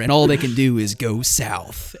whatever, and all they can do is go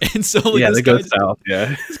south. And so, like, yeah, they go south.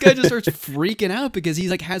 Yeah, this guy just starts freaking out because he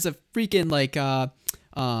like has a freaking like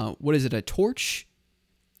what is it? A torch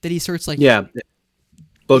that he starts like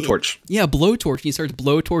blowtorch. Yeah, blowtorch. And he starts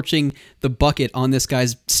blowtorching the bucket on this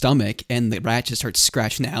guy's stomach, and the rat just starts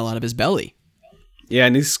scratching the hell out of his belly. Yeah,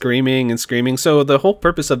 and he's screaming and screaming. So the whole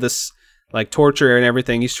purpose of this like torture and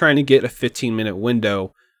everything, he's trying to get a 15-minute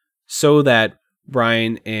window so that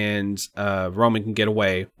Brian and Roman can get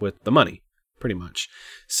away with the money, pretty much.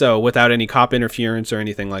 So without any cop interference or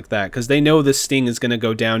anything like that, because they know this sting is going to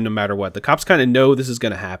go down no matter what. The cops kind of know this is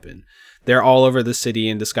going to happen. They're all over the city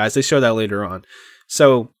in disguise. They show that later on.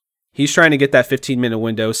 So he's trying to get that 15-minute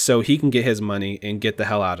window so he can get his money and get the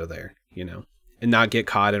hell out of there, you know, and not get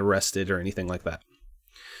caught and arrested or anything like that.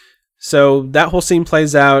 So that whole scene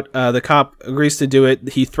plays out. The cop agrees to do it.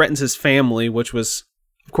 He threatens his family, which was,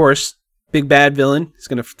 of course, big bad villain. He's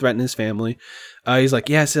going to threaten his family. He's like,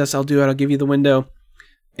 yes, I'll do it. I'll give you the window.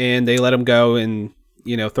 And they let him go and,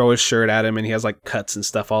 you know, throw his shirt at him. And he has like cuts and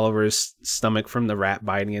stuff all over his stomach from the rat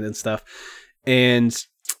biting it and stuff. And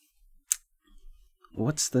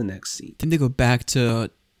what's the next scene? I think they go back to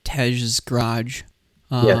Tej's garage.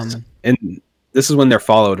 Yes. And this is when they're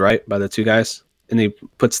followed, right? By the two guys. And he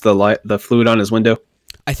puts the fluid on his window.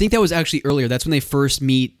 I think that was actually earlier. That's when they first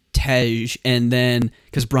meet Tej, and then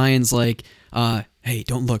because Brian's like, hey,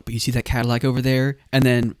 don't look, but you see that Cadillac over there? And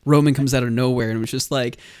then Roman comes out of nowhere and was just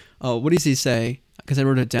like, what does he say? Because I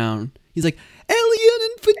wrote it down. He's like,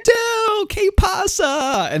 Alien Infidel, que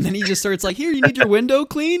pasa? And then he just starts like, here, you need your window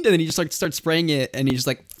cleaned? And then he just starts spraying it, and he just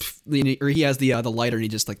like, or he has the lighter, and he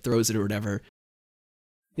just like throws it or whatever.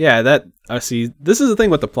 Yeah, that I see. This is the thing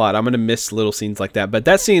with the plot. I'm gonna miss little scenes like that, but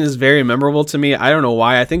that scene is very memorable to me. I don't know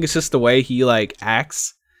why. I think it's just the way he like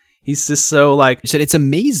acts. He's just so like. You said it's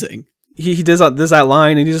amazing. He does that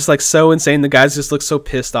line, and he's just like so insane. The guys just look so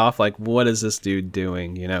pissed off. Like, what is this dude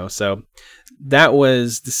doing? You know. So that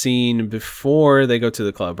was the scene before they go to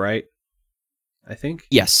the club, right? I think.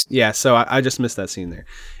 Yes. Yeah. So I just missed that scene there.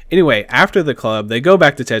 Anyway, after the club, they go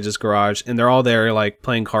back to Tej's garage, and they're all there like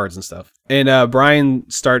playing cards and stuff. And Brian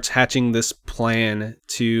starts hatching this plan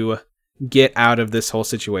to get out of this whole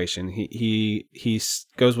situation. He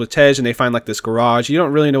goes with Tej, and they find like this garage. You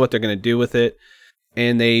don't really know what they're going to do with it.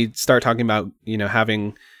 And they start talking about, you know,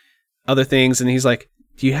 having other things. And he's like,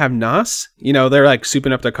 do you have NOS? You know, they're like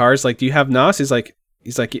souping up their cars. Like, do you have NOS? He's like,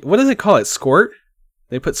 what do they call it? Squirt?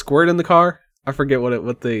 They put squirt in the car? I forget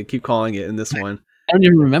what they keep calling it in this one. I don't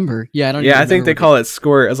even remember. Yeah, I don't. Yeah, even I think they remember call it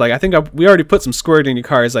squirt. I was like, I think we already put some squirt in your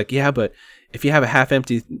car. It's like, yeah, but if you have a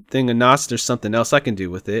half-empty thing of Knott's, there's something else I can do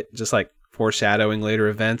with it. Just like foreshadowing later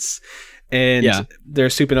events. And Yeah. they're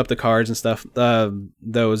souping up the cars and stuff.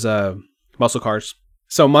 Those muscle cars.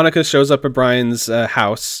 So Monica shows up at Brian's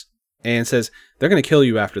house and says, they're going to kill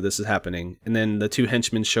you after this is happening. And then the two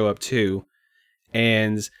henchmen show up too.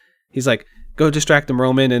 And he's like, go distract them,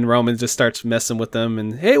 Roman. And Roman just starts messing with them.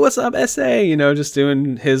 And, hey, what's up, SA? You know, just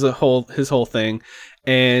doing his whole thing.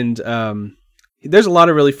 And there's a lot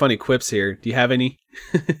of really funny quips here. Do you have any?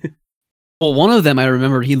 Well, one of them I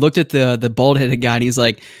remember, he looked at the bald-headed guy and he's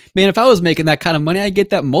like, man, if I was making that kind of money, I'd get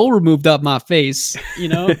that mole removed off my face, you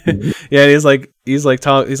know? Yeah, he's like, you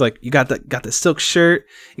got the silk shirt,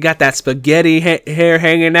 you got that spaghetti hair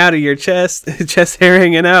hanging out of your chest hair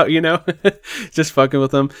hanging out, you know? Just fucking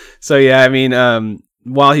with him. So yeah, I mean,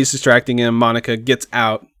 while he's distracting him, Monica gets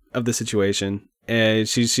out of the situation and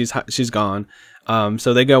she's gone.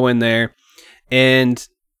 So they go in there and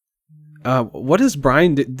what does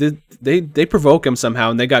Brian did they provoke him somehow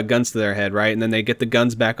and they got guns to their head, right? And then they get the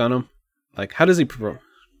guns back on him. Like, how does he provoke?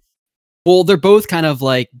 Well, they're both kind of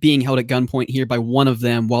like being held at gunpoint here by one of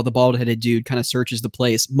them while the bald-headed dude kind of searches the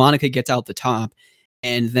place. Monica gets out the top,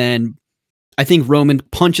 and then I think Roman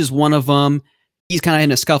punches one of them. He's kind of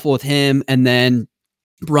in a scuffle with him, and then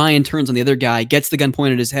Brian turns on the other guy, gets the gun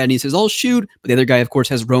pointed at his head, and he says, "I'll shoot." But the other guy, of course,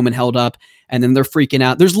 has Roman held up, and then they're freaking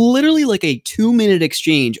out. There's literally like a 2-minute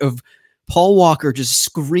exchange of Paul Walker just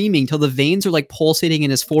screaming till the veins are like pulsating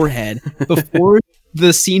in his forehead before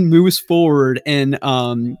the scene moves forward, and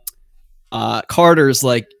Carter's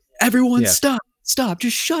like, everyone stop,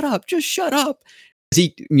 just shut up.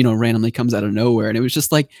 He, randomly comes out of nowhere. And it was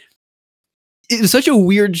just like, it was such a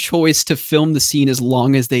weird choice to film the scene as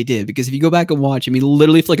long as they did, because if you go back and watch, I mean,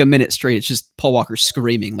 literally for like a minute straight, it's just Paul Walker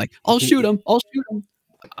screaming like, I'll shoot him.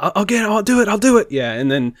 I'll get it. I'll do it. Yeah. And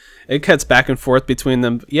then it cuts back and forth between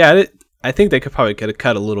them. Yeah. I think they could have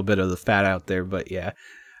cut a little bit of the fat out there, but yeah.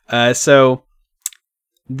 So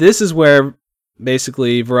this is where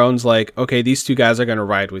basically Verone's like, okay, these two guys are going to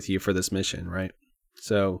ride with you for this mission, right?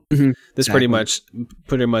 So this pretty much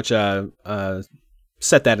set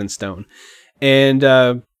that in stone.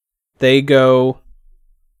 And they go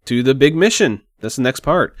to the big mission. That's the next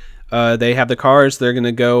part. They have the cars. They're going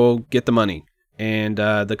to go get the money. And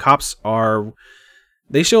the cops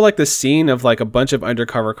they show like the scene of like a bunch of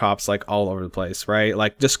undercover cops like all over the place, right?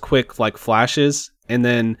 Like just quick like flashes. And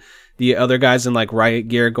then the other guys in like riot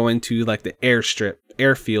gear going to like the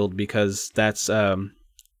airfield, because that's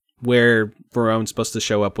where Verone's supposed to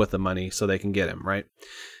show up with the money so they can get him, right?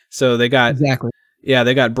 So they got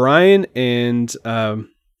they got Brian and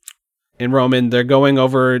Roman. They're going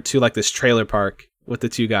over to like this trailer park with the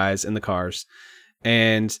two guys in the cars,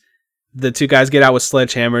 and the two guys get out with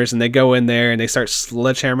sledgehammers and they go in there and they start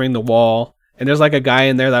sledgehammering the wall. And there's like a guy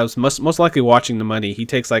in there that was most likely watching the money. He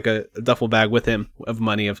takes like a duffel bag with him of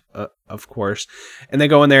money, of course. And they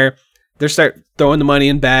go in there. They start throwing the money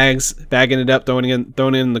in bags, bagging it up, throwing it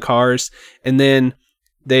in the cars. And then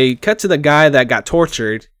they cut to the guy that got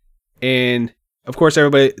tortured. And of course,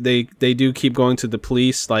 everybody they do keep going to the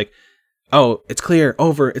police, like, oh, it's clear,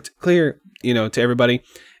 over, it's clear, to everybody.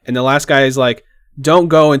 And the last guy is like, don't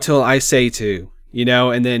go until I say to.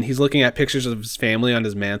 And then he's looking at pictures of his family on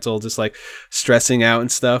his mantle, just like stressing out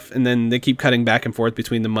and stuff. And then they keep cutting back and forth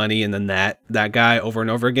between the money and then that guy over and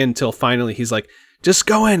over again until finally he's like, just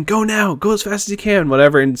go now, go as fast as you can,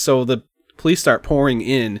 whatever. And so the police start pouring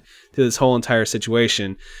in to this whole entire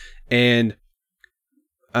situation. And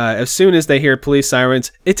as soon as they hear police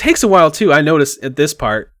sirens, it takes a while too. I noticed at this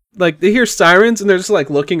part, like they hear sirens and they're just like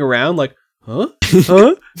looking around like, huh?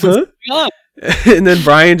 And then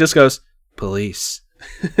Brian just goes, police,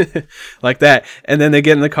 like that. And then they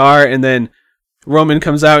get in the car and then Roman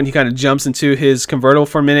comes out and he kind of jumps into his convertible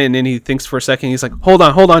for a minute, and then he thinks for a second. He's like, hold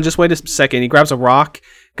on, just wait a second. He grabs a rock,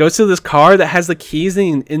 goes to this car that has the keys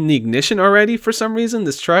in the ignition already for some reason,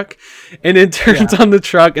 this truck, and then turns on the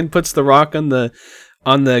truck and puts the rock on the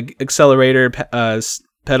accelerator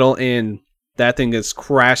pedal, and that thing just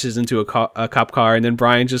crashes into a cop car. And then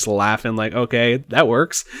Brian just laughing like, okay, that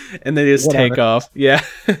works. And they just take off. Yeah.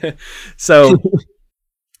 So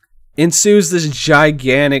ensues this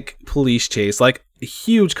gigantic police chase, like a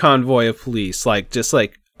huge convoy of police, like just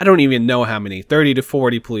like, I don't even know how many, 30 to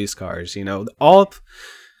 40 police cars,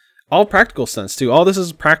 all practical stunts too. All this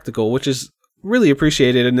is practical, which is really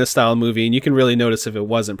appreciated in this style of movie. And you can really notice if it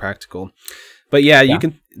wasn't practical. But yeah.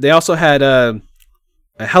 They also had a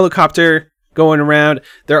helicopter going around.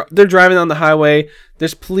 They're driving on the highway.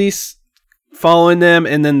 There's police following them,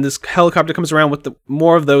 and then this helicopter comes around with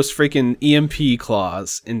more of those freaking EMP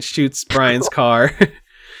claws and shoots Brian's car.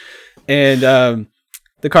 And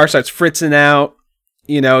the car starts fritzing out.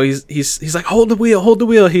 You know, he's like, hold the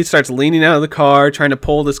wheel. He starts leaning out of the car, trying to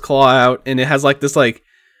pull this claw out, and it has like this like,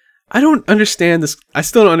 I don't understand this. I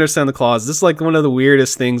still don't understand the claws. This is like one of the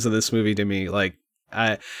weirdest things of this movie to me. Like,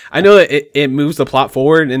 I know that it moves the plot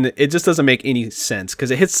forward, and it just doesn't make any sense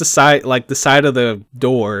because it hits the side of the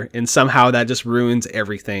door, and somehow that just ruins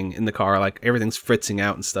everything in the car. Like everything's fritzing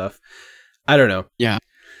out and stuff. I don't know. Yeah.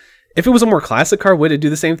 If it was a more classic car, would it do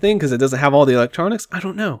the same thing because it doesn't have all the electronics? I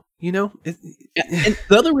don't know. You know. And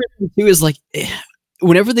the other weird thing too is like,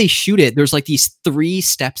 whenever they shoot it, there's like these 3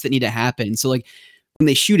 steps that need to happen. So like, when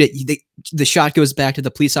they shoot it, the shot goes back to the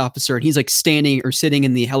police officer, and he's like standing or sitting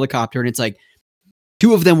in the helicopter, and it's like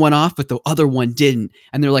 2 of them went off, but the other one didn't.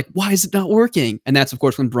 And they're like, why is it not working? And that's, of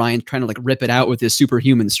course, when Brian's trying to like rip it out with his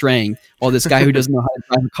superhuman strength, while this guy who doesn't know how to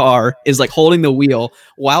drive a car is like holding the wheel,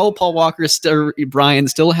 while Paul Walker, Brian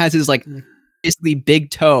still has his like basically big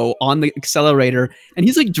toe on the accelerator, and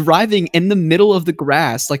he's like driving in the middle of the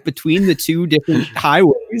grass, like between the 2 different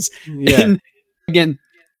highways. Yeah. And again,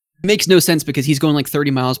 makes no sense because he's going like 30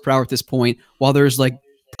 miles per hour at this point, while there's like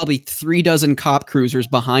probably 3 dozen cop cruisers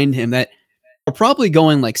behind him that are probably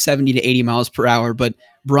going like 70 to 80 miles per hour. But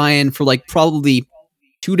Brian, for like probably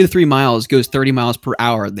 2 to 3 miles, goes 30 miles per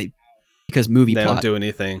hour. Because movie they plot. don't do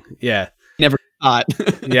anything. Yeah. Never thought.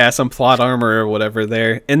 Yeah, some plot armor or whatever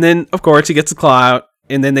there. And then, of course, he gets the claw out,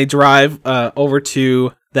 and then they drive over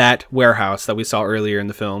to that warehouse that we saw earlier in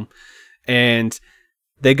the film. And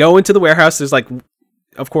they go into the warehouse. There's like,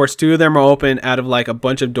 of course, 2 of them are open out of like a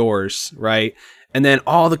bunch of doors, right? And then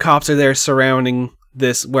all the cops are there surrounding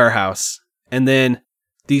this warehouse. And then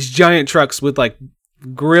these giant trucks with like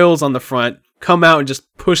grills on the front come out and just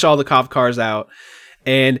push all the cop cars out.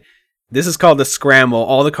 And this is called the scramble.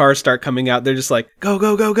 All the cars start coming out. They're just like, go,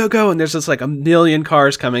 go, go, go, go. And there's just like a million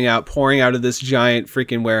cars coming out, pouring out of this giant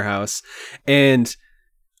freaking warehouse. And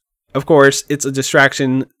of course, it's a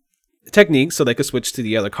distraction technique so they could switch to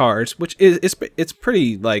the other cars, which it's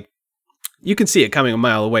pretty like, you can see it coming a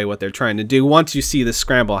mile away what they're trying to do once you see the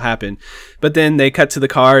scramble happen. But then they cut to the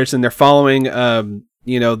cars, and they're following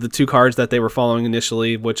the 2 cars that they were following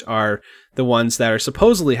initially, which are the ones that are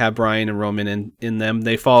supposedly have Brian and Roman in them.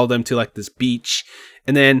 They follow them to like this beach,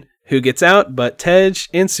 and then who gets out but Tej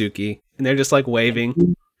and Suki, and they're just like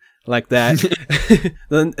waving like that.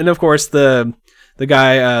 And of course the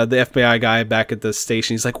guy, the FBI guy back at the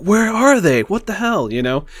station, he's like, where are they? What the hell? You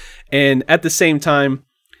know? And at the same time,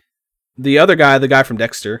 the other guy, the guy from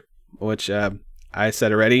Dexter, which I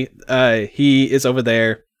said already, he is over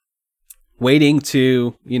there waiting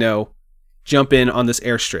to, jump in on this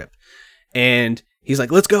airstrip. And he's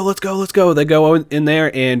like, let's go, let's go, let's go. They go in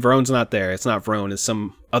there, and Verone's not there. It's not Verone. It's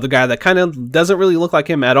some other guy that kind of doesn't really look like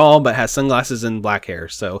him at all, but has sunglasses and black hair.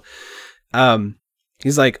 So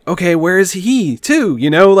he's like, okay, where is he too?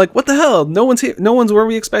 Like, what the hell? No one's here. No one's where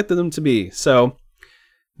we expected them to be. So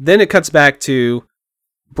then it cuts back to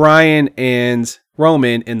Brian and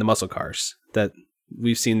Roman in the muscle cars that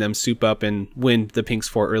we've seen them soup up and win the Pinks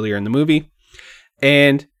for earlier in the movie.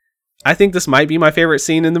 And I think this might be my favorite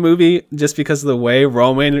scene in the movie just because of the way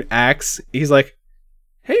Roman acts. He's like,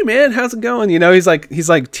 hey man, how's it going? He's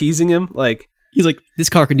like teasing him. Like, he's like, this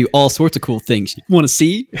car can do all sorts of cool things. You want to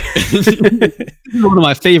see? This is one of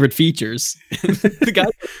my favorite features. The guy's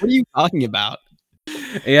like, what are you talking about?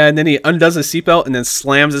 Yeah, and then he undoes his seatbelt and then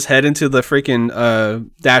slams his head into the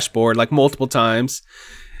freaking dashboard like multiple times.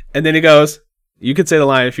 And then he goes, you can say the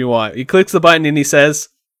line if you want. He clicks the button and he says,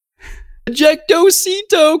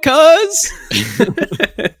 Ejectocito, cuz!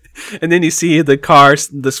 And then you see the car,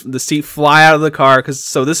 the seat fly out of the car.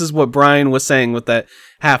 So this is what Brian was saying with that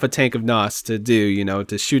half a tank of NOS to do,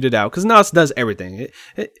 to shoot it out. Because NOS does everything.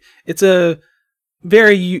 It's a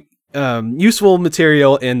very useful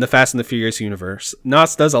material in the Fast and the Furious universe.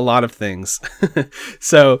 NOS does a lot of things.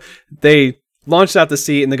 So they launched out the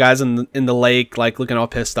seat, and the guy's in the lake, like looking all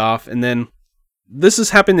pissed off. And then this is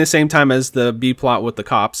happening the same time as the B plot with the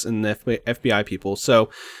cops and the FBI people. So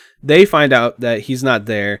they find out that he's not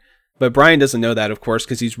there, but Brian doesn't know that, of course,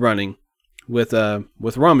 because he's running with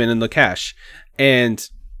Roman and the cash. And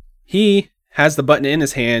he has the button in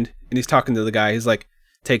his hand, and he's talking to the guy. He's like,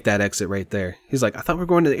 take that exit right there. He's like, I thought we were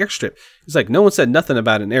going to the airstrip. He's like, no one said nothing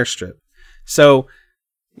about an airstrip. So,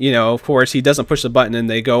 of course, he doesn't push the button, and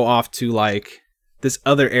they go off to like this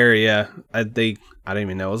other area. I don't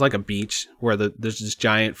even know. It was like a beach where there's this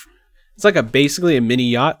giant. It's like basically a mini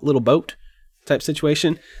yacht, little boat type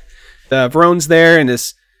situation. Verone's there,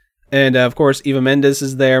 and of course Eva Mendes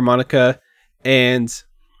is there, Monica, and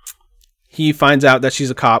he finds out that she's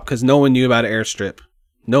a cop because no one knew about an airstrip.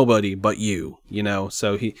 Nobody but you know.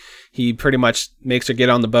 So he pretty much makes her get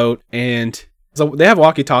on the boat, and so they have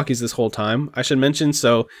walkie-talkies this whole time, I should mention.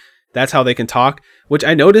 So that's how they can talk, which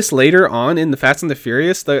I noticed later on in the Fast and the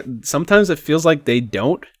Furious that sometimes it feels like they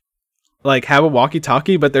don't like have a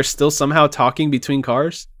walkie-talkie, but they're still somehow talking between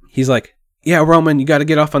cars. He's like, yeah, Roman, you got to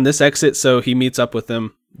get off on this exit. So he meets up with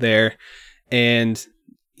them there, and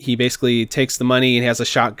he basically takes the money and has a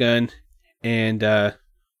shotgun, and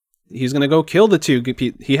he's going to go kill the two.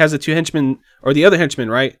 He has the two henchmen, or the other henchman,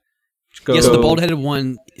 right? Yeah, so the bald-headed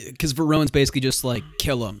one, because Verone's basically just like,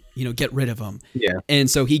 kill him, get rid of him. Yeah. And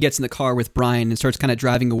so he gets in the car with Brian and starts kind of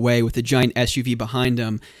driving away with a giant SUV behind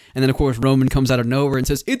him. And then, of course, Roman comes out of nowhere and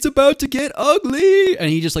says, it's about to get ugly. And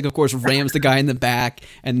he just, like, of course, rams the guy in the back.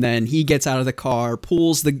 And then he gets out of the car,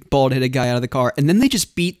 pulls the bald-headed guy out of the car. And then they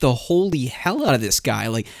just beat the holy hell out of this guy.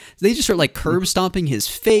 Like, they just start, like, curb stomping his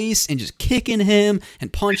face and just kicking him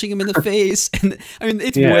and punching him in the face. And, I mean,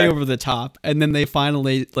 it's way over the top. And then they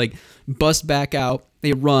finally, like, bust back out.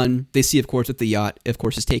 They run. They see, of course, that the yacht, of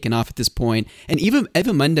course, is taken off at this point. And even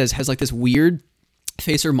Eva Mendes has like this weird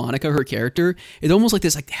face, or Monica, her character. It's almost like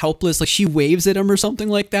this like helpless, like she waves at him or something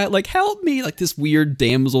like that. Like, help me, like this weird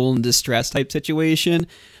damsel in distress type situation.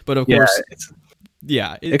 But of course,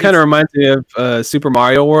 it kind of reminds me of Super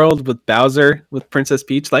Mario World with Bowser with Princess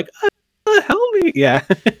Peach. Like, help me. Yeah.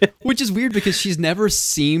 Which is weird because she's never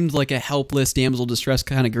seemed like a helpless damsel distress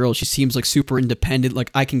kind of girl. She seems like super independent, like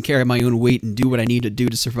I can carry my own weight and do what I need to do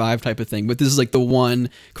to survive type of thing. But this is like the one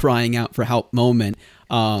crying out for help moment.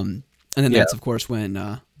 And then that's, of course,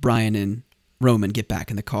 when Brian and Roman get back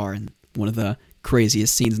in the car, and one of the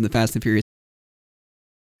craziest scenes in the Fast and Furious.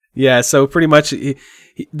 Yeah, so pretty much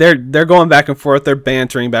they're going back and forth. They're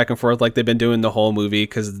bantering back and forth like they've been doing the whole movie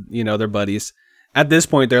because, they're buddies. At this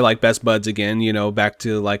point, they're like best buds again, back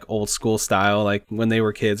to like old school style, like when they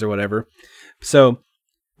were kids or whatever. So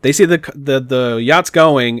they see the yacht's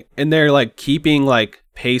going, and they're like keeping like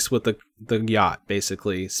pace with the yacht,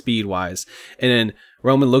 basically speed wise. And then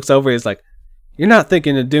Roman looks over, he's like, "You're not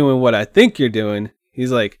thinking of doing what I think you're doing."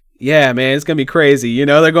 He's like, "Yeah, man, it's gonna be crazy."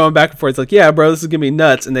 They're going back and forth. It's like, "Yeah, bro, this is gonna be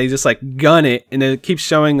nuts." And they just like gun it, and it keeps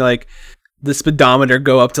showing like the speedometer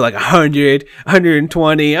go up to like 100,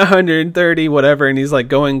 120, 130, whatever. And he's like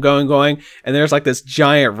going. And there's like this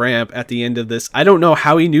giant ramp at the end of this. I don't know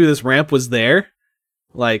how he knew this ramp was there.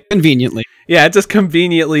 Like, conveniently. Yeah, it's just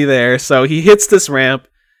conveniently there. So he hits this ramp,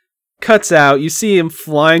 cuts out. You see him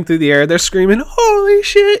flying through the air. They're screaming, "Holy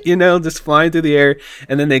shit," just flying through the air.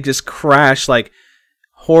 And then they just crash like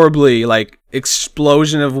horribly, like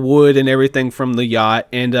explosion of wood and everything from the yacht.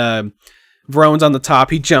 And, Verone's on the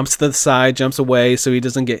top. He jumps to the side, jumps away so he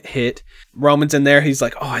doesn't get hit. Roman's in there. He's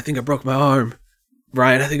like, "Oh, I think I broke my arm.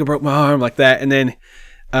 Brian, I think I broke my arm," like that. And then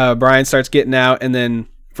Brian starts getting out, and then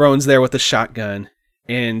Verone's there with a shotgun.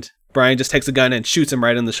 And Brian just takes a gun and shoots him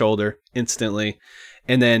right in the shoulder instantly.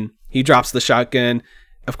 And then he drops the shotgun,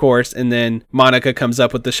 of course. And then Monica comes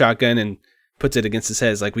up with the shotgun and puts it against his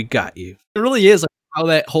head. It's like, "We got you." It really is like how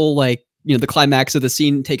that whole like, the climax of the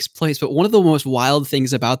scene takes place. But one of the most wild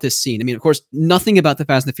things about this scene, I mean, of course, nothing about the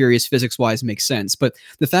Fast and the Furious physics-wise makes sense, but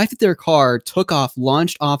the fact that their car took off,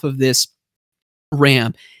 launched off of this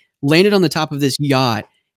ramp, landed on the top of this yacht,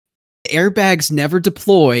 airbags never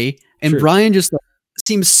deploy, and True. Brian just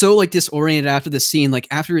seems so like disoriented after the scene, like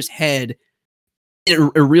after his head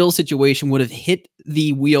in a real situation would have hit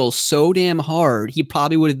the wheel so damn hard, he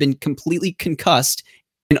probably would have been completely concussed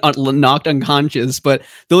and knocked unconscious. But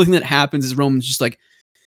the only thing that happens is Roman's just like,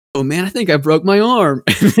 "Oh man, I think I broke my arm."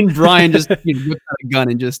 And then Brian just whips out a gun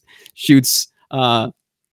and just shoots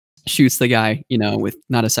the guy, with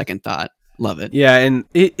not a second thought. Love it. Yeah, and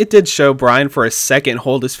it did show Brian for a second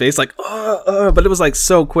hold his face like, but it was like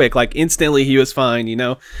so quick, like instantly he was fine,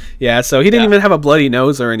 Yeah, so he didn't even have a bloody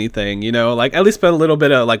nose or anything, like at least put a little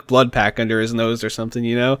bit of like blood pack under his nose or something,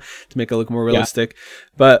 to make it look more realistic.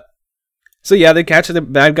 But so yeah, they catch the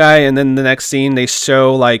bad guy, and then the next scene they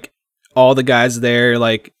show like all the guys there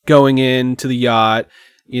like going into the yacht,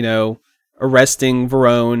 arresting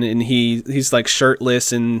Verone, and he's like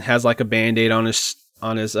shirtless and has like a band-aid on his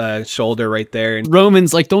shoulder right there. And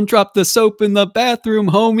Roman's like, "Don't drop the soap in the bathroom,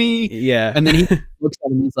 homie." Yeah. And then he looks at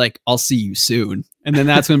him and he's like, "I'll see you soon." And then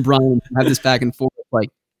that's when Brian had this back and forth, like,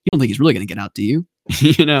 "You don't think he's really going to get out, do you?"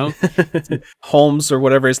 Holmes or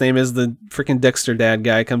whatever his name is, the freaking Dexter dad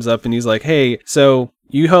guy, comes up and he's like, "Hey, so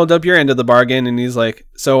you held up your end of the bargain." And he's like,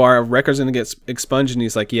 "So our record's going to get expunged?" And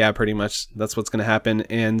he's like, "Yeah, pretty much. That's what's going to happen."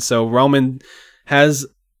 And so Roman has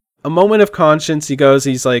a moment of conscience.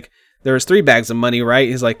 He's like, there was 3 bags of money, right?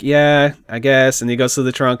 He's like, yeah, I guess. And he goes to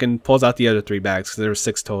the trunk and pulls out the other 3 bags because there were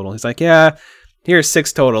 6 total. He's like, yeah, here's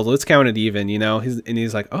 6 total. Let's count it even, you know?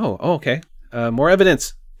 He's like, oh, okay. More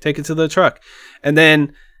evidence. Take it to the truck. And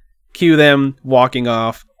then cue them walking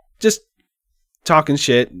off, just talking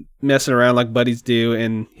shit, messing around like buddies do.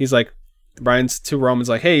 And he's like, Brian's to Roman's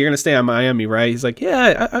like, hey, you're going to stay on Miami, right? He's like,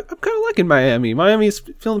 yeah, I'm kind of liking Miami. Miami's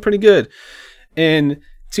feeling pretty good. And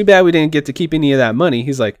too bad we didn't get to keep any of that money.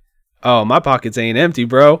 He's like, oh, my pockets ain't empty,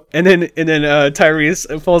 bro. And then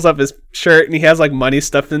Tyrese pulls up his shirt and he has like money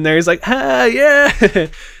stuffed in there. He's like, ah, yeah.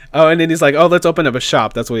 Oh, and then he's like, oh, let's open up a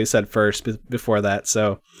shop. That's what he said first before that.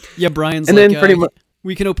 So yeah, Brian's and like, then pretty much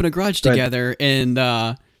we can open a garage together. And,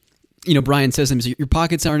 Brian says to him, your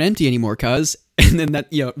pockets aren't empty anymore, cuz. And then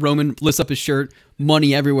Roman lifts up his shirt,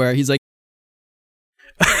 money everywhere. He's like,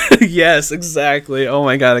 yes, exactly. Oh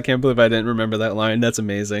my God, I can't believe I didn't remember that line. That's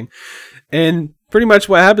amazing. And pretty much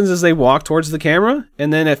what happens is they walk towards the camera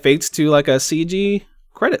and then it fades to like a CG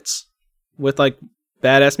credits with like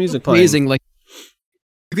badass music playing. Amazing. Like,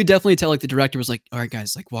 you could definitely tell like the director was like, all right,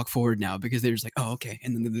 guys, like walk forward now, because they're just like, oh, okay.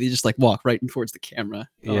 And then they just like walk right towards the camera.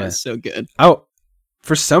 Oh, yeah. It's so good. Oh,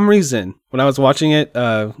 for some reason, when I was watching it,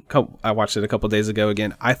 I watched it a couple days ago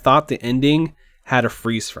again, I thought the ending had a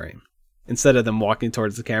freeze frame instead of them walking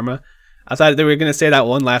towards the camera. I thought they were going to say that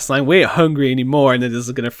one last line, we ain't hungry anymore, and then this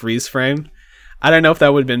is going to freeze frame. I don't know if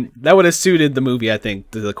that would have suited the movie, I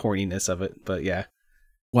think, to the corniness of it, but yeah.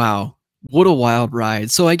 Wow. What a wild ride.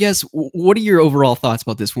 So I guess, what are your overall thoughts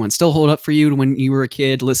about this one? Still hold up for you when you were a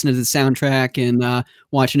kid, listening to the soundtrack and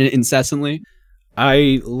watching it incessantly?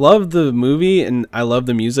 I love the movie and I love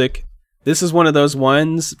the music. This is one of those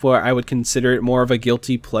ones where I would consider it more of a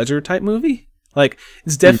guilty pleasure type movie. Like,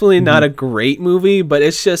 it's definitely not a great movie, but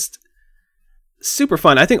it's just super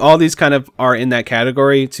fun. I think all these kind of are in that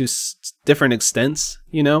category to different extents,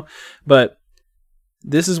 but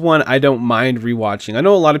this is one I don't mind rewatching. I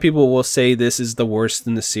know a lot of people will say this is the worst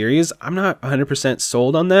in the series. I'm not 100%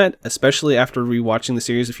 sold on that, especially after rewatching the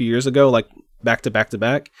series a few years ago, like back to back to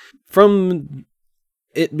back. From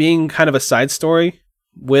it being kind of a side story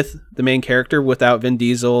with the main character without Vin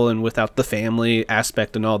Diesel and without the family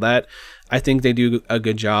aspect and all that, I think they do a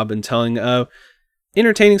good job in telling a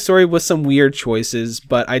entertaining story with some weird choices,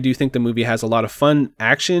 but I do think the movie has a lot of fun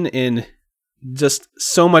action and just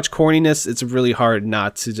so much corniness. It's really hard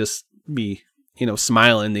not to just be,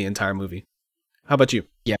 smiling the entire movie. How about you?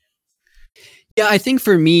 Yeah, I think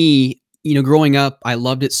for me, growing up, I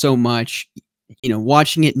loved it so much.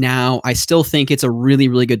 Watching it now, I still think it's a really,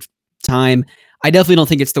 really good time. I definitely don't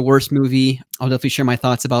think it's the worst movie. I'll definitely share my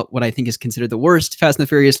thoughts about what I think is considered the worst Fast and the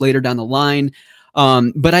Furious later down the line.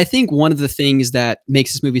 But I think one of the things that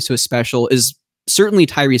makes this movie so special is certainly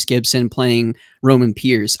Tyrese Gibson playing Roman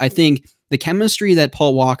Pierce. I think the chemistry that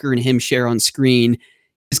Paul Walker and him share on screen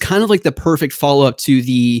is kind of like the perfect follow-up to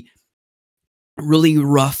the really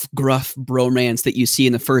rough, gruff bromance that you see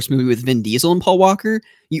in the first movie with Vin Diesel and Paul Walker.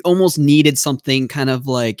 You almost needed something kind of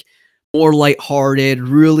like more lighthearted,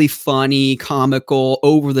 really funny, comical,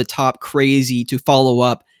 over-the-top, crazy to follow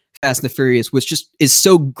up Fast and the Furious, which just is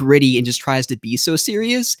so gritty and just tries to be so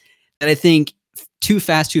serious that I think Too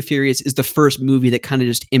Fast, Too Furious is the first movie that kind of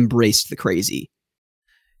just embraced the crazy.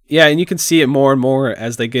 Yeah, and you can see it more and more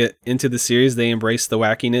as they get into the series. They embrace the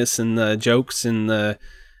wackiness and the jokes and the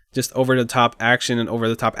just over-the-top action and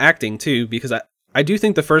over-the-top acting, too, because I do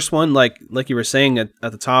think the first one, like you were saying at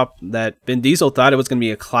the top, that Vin Diesel thought it was going to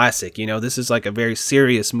be a classic. This is like a very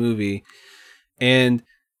serious movie. And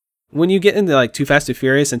when you get into like Too Fast, Too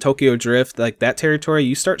Furious and Tokyo Drift, like that territory,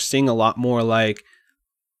 you start seeing a lot more like,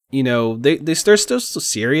 they're still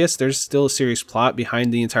serious. There's still a serious plot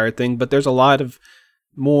behind the entire thing, but there's a lot of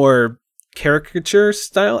more caricature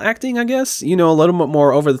style acting, I guess. A little bit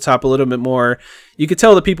more over the top, a little bit more. You could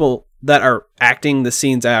tell the people that are acting the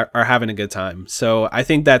scenes are having a good time. So I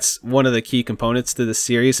think that's one of the key components to the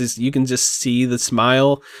series is you can just see the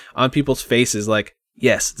smile on people's faces. Like,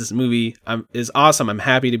 yes, this movie is awesome. I'm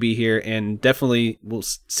happy to be here, and definitely we'll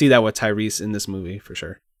see that with Tyrese in this movie for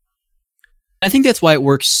sure. I think that's why it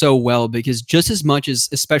works so well, because just as much as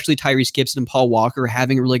especially Tyrese Gibson and Paul Walker are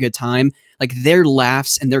having a really good time, like their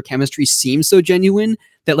laughs and their chemistry seem so genuine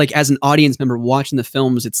that like as an audience member watching the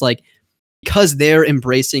films, it's like because they're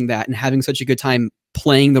embracing that and having such a good time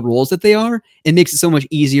playing the roles that they are, it makes it so much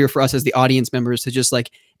easier for us as the audience members to just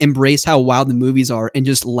like embrace how wild the movies are and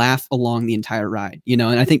just laugh along the entire ride, And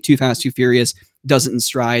I think Too Fast, Too Furious does it in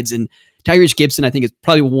strides. And Tyrese Gibson, I think, is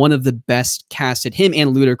probably one of the best casted. Him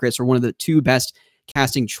and Ludacris are one of the two best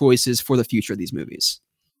casting choices for the future of these movies.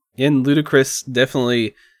 And Ludacris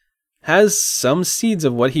definitely has some seeds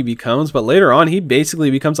of what he becomes, but later on he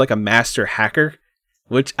basically becomes like a master hacker,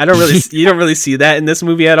 which I don't really you don't really see that in this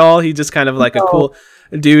movie at all. He just kind of like a cool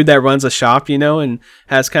dude that runs a shop, you know, and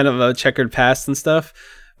has kind of a checkered past and stuff.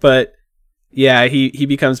 But yeah, he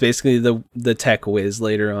becomes basically the tech whiz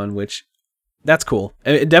later on, which that's cool.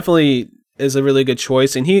 It definitely is a really good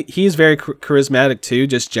choice, and he's very charismatic too.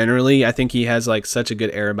 Just generally, I think he has like such a good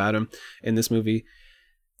air about him in this movie.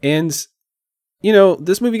 And you know,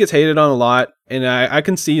 this movie gets hated on a lot, and I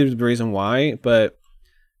can see the reason why. But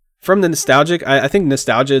from the nostalgic, I think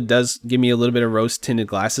nostalgia does give me a little bit of rose-tinted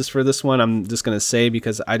glasses for this one. I'm just gonna say,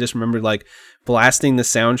 because I just remember like blasting the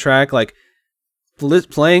soundtrack, like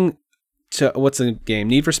playing to what's the game,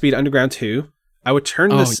 Need for Speed Underground 2. I would turn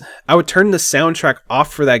the soundtrack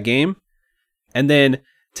off for that game, and then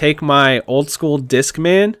take my old school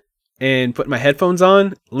Discman and put my headphones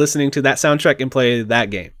on, listening to that soundtrack and play that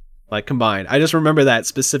game, like combined. I just remember that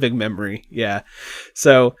specific memory. Yeah.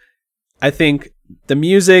 So I think the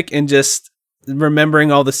music and just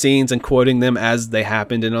remembering all the scenes and quoting them as they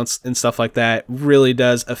happened and stuff like that really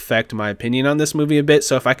does affect my opinion on this movie a bit.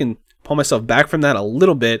 So if I can pull myself back from that a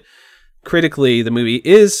little bit, critically, the movie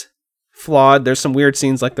is flawed. There's some weird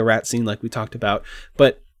scenes like the rat scene, like we talked about,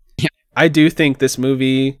 but I do think this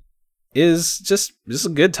movie is just a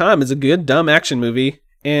good time. It's a good dumb action movie,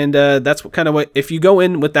 and that's what if you go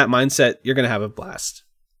in with that mindset, you're gonna have a blast.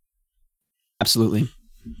 Absolutely,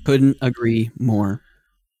 couldn't agree more.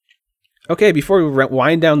 Okay, before we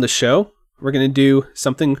wind down the show, we're gonna do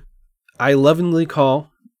something I lovingly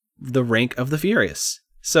call the Rank of the Furious.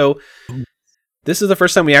 So this is the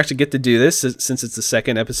first time we actually get to do this, since it's the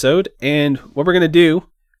second episode. And what we're going to do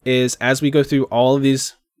is, as we go through all of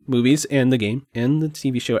these movies and the game and the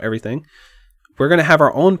TV show, everything, we're going to have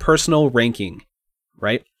our own personal ranking,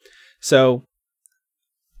 right? So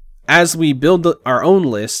as we build our own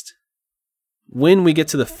list, when we get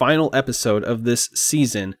to the final episode of this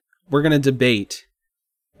season, we're going to debate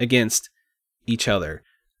against each other,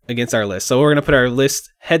 against our list. So we're going to put our list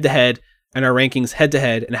head to head and our rankings head to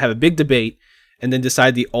head and have a big debate, and then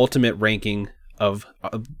decide the ultimate ranking of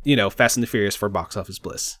Fast and the Furious for Box Office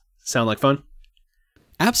Bliss. Sound like fun?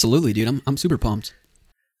 Absolutely, dude. I'm super pumped.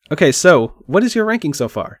 Okay, so what is your ranking so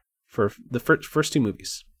far for the first two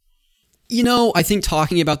movies? You know, I think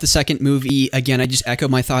talking about the second movie, again, I just echo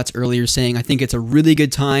my thoughts earlier, saying I think it's a really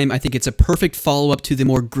good time. I think it's a perfect follow-up to the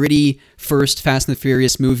more gritty first Fast and the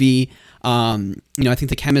Furious movie. I think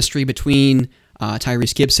the chemistry between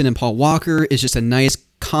Tyrese Gibson and Paul Walker is just a nice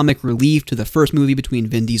comic relief to the first movie between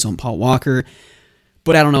Vin Diesel and Paul Walker.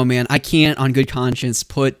 But I don't know, man. I can't, on good conscience,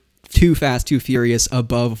 put Too Fast, Too Furious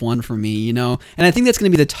above one for me, you know? And I think that's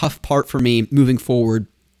going to be the tough part for me moving forward,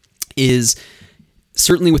 is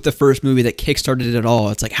certainly with the first movie that kickstarted it all.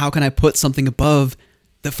 It's like, how can I put something above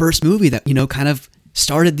the first movie that, kind of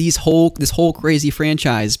started this whole crazy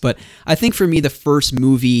franchise? But I think for me, the first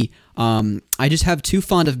movie, I just have too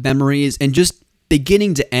fond of memories, and just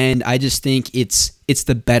beginning to end, I just think it's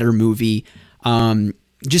the better movie,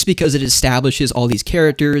 just because it establishes all these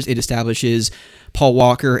characters. It establishes Paul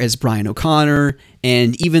Walker as Brian O'Connor,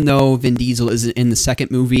 and even though Vin Diesel is in the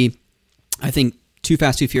second movie, I think Too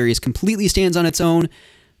Fast, Too Furious completely stands on its own.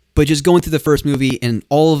 But just going through the first movie and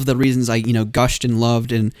all of the reasons I gushed and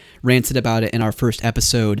loved and ranted about it in our first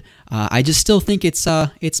episode, I just still think it's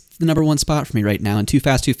the number one spot for me right now, and Too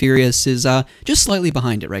Fast, Too Furious is just slightly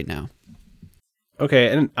behind it right now. Okay,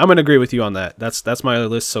 and I'm going to agree with you on that. That's my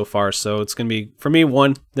list so far, so it's going to be, for me,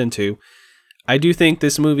 1, then 2. I do think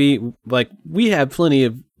this movie, like, we have plenty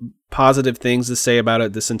of positive things to say about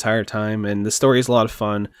it this entire time, and the story is a lot of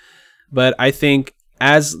fun, but I think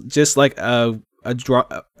as just like a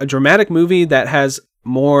dramatic movie that has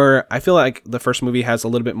more, I feel like the first movie has a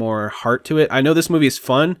little bit more heart to it. I know this movie is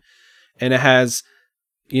fun, and it has,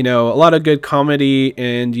 a lot of good comedy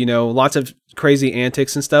and, lots of crazy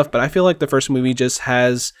antics and stuff, but I feel like the first movie just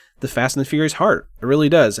has the Fast and the Furious heart. It really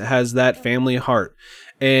does. It has that family heart.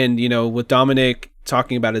 And, with Dominic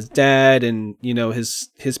talking about his dad and,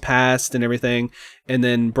 his past and everything, and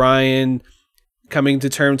then Brian coming to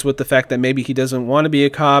terms with the fact that maybe he doesn't want to be a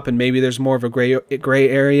cop, and maybe there's more of a gray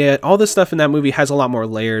area. All this stuff in that movie has a lot more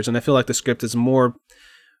layers, and I feel like the script is more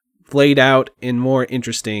laid out and more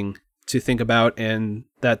interesting to think about, and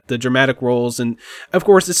that the dramatic roles, and of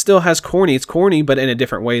course it still has corny. It's corny, but in a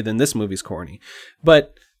different way than this movie's corny.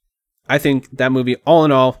 But I think that movie, all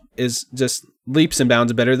in all, is just leaps and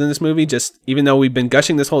bounds better than this movie. Just even though we've been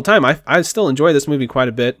gushing this whole time, I still enjoy this movie quite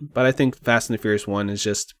a bit, but I think Fast and the Furious 1 is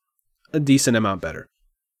just a decent amount better.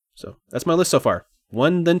 So that's my list so far.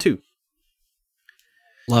 1, then 2.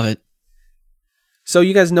 Love it. So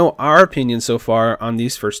you guys know our opinion so far on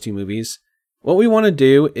these first two movies. What we want to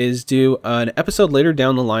do is do an episode later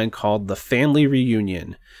down the line called The Family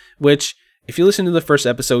Reunion, which, if you listen to the first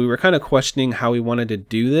episode, we were kind of questioning how we wanted to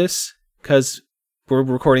do this because we're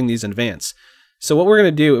recording these in advance. So what we're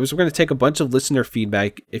going to do is we're going to take a bunch of listener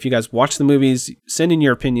feedback. If you guys watch the movies, send in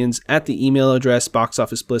your opinions at the email address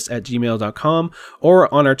boxofficebliss@gmail.com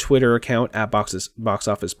or on our Twitter account at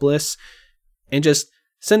boxofficebliss, and just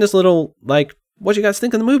send us a little, like, what you guys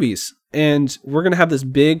think of the movies. And we're going to have this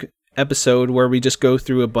big episode where we just go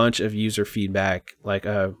through a bunch of user feedback, like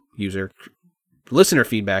listener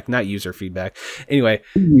feedback, not user feedback. Anyway,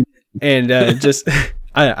 and just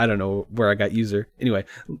I don't know where I got user. Anyway,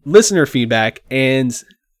 listener feedback, and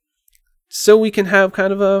so we can have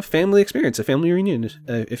kind of a family experience, a family reunion,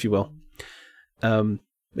 if you will. But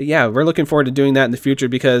yeah, we're looking forward to doing that in the future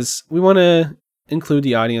because we want to include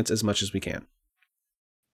the audience as much as we can.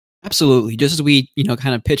 Absolutely. Just as we,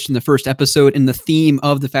 kind of pitched in the first episode, and the theme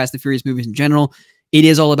of the Fast and Furious movies in general, it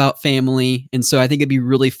is all about family. And so I think it'd be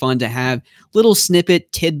really fun to have little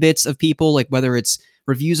tidbits of people, like whether it's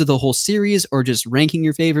reviews of the whole series or just ranking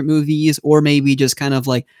your favorite movies, or maybe just kind of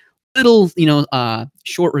like little,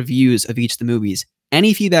 short reviews of each of the movies.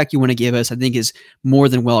 Any feedback you want to give us, I think, is more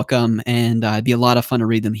than welcome. And it'd be a lot of fun to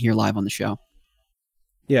read them here live on the show.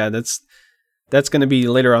 Yeah, that's going to be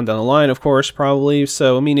later on down the line, of course, probably.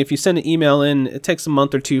 So, I mean, if you send an email in, it takes a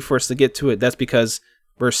month or two for us to get to it. That's because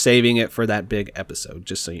we're saving it for that big episode,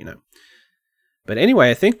 just so you know. But anyway,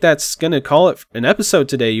 I think that's going to call it an episode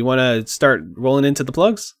today. You want to start rolling into the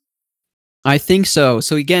plugs? I think so.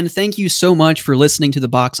 So again, thank you so much for listening to the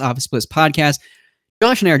Box Office Bliss podcast.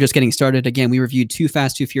 Josh and I are just getting started. Again, we reviewed Too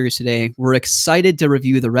Fast, Too Furious today. We're excited to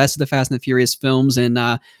review the rest of the Fast and the Furious films, and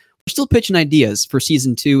we're still pitching ideas for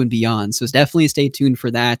season 2 and beyond. So definitely stay tuned for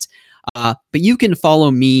that. But you can follow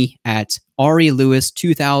me at Ari Lewis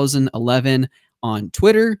 2011 on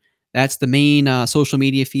Twitter. That's the main social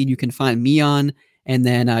media feed you can find me on. And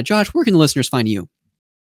then, Josh, where can the listeners find you?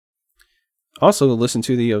 Also, listen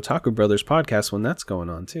to the Otaku Brothers podcast when that's going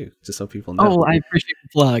on, too, just so people know. Oh, I appreciate the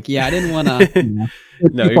plug. Yeah, I didn't want to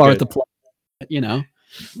no, you're good. The plug,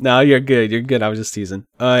 No, you're good. You're good. I was just teasing.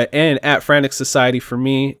 And at Frantic Society for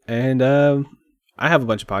me. And I have a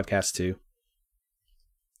bunch of podcasts, too.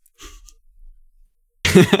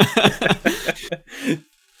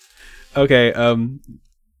 Okay.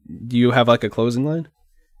 Do you have like a closing line?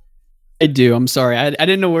 I do. I'm sorry. I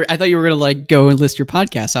didn't know where. I thought you were gonna go and list your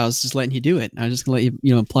podcasts. I was just letting you do it. I was just gonna let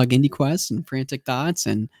you, plug Indie Quest and Frantic Thoughts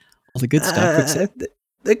and all the good stuff.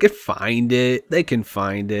 They can find it. They can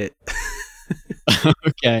find it.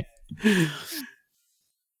 Okay.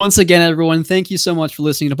 Once again, everyone, thank you so much for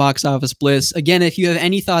listening to Box Office Bliss. Again, if you have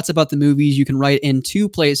any thoughts about the movies, you can write in 2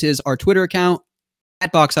 places: our Twitter account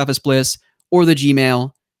at Box Office Bliss, or the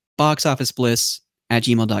Gmail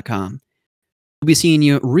boxofficebliss@gmail.com. We'll be seeing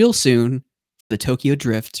you real soon for the Tokyo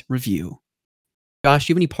Drift review. Josh,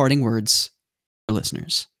 do you have any parting words for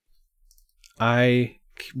listeners? I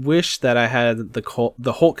wish that I had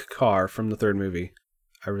the Hulk car from the third movie.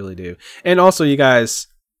 I really do. And also, you guys,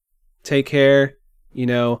 take care.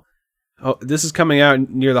 This is coming out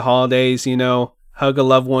near the holidays. Hug a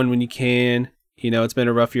loved one when you can. It's been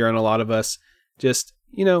a rough year on a lot of us. Just,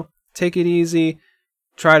 take it easy.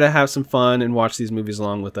 Try to have some fun and watch these movies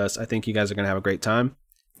along with us. I think you guys are going to have a great time.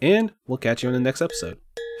 And we'll catch you in the next episode.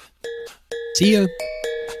 See ya.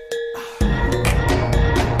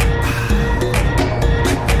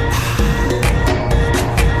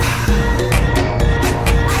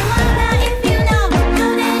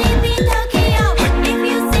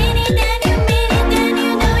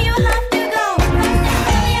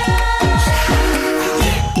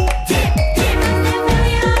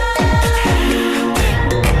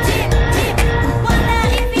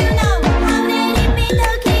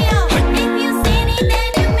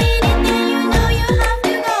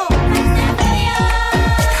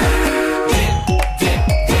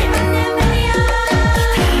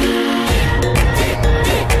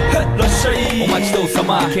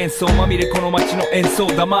様喧騒まみれこの街の演奏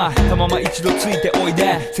玉たまま一度ついておい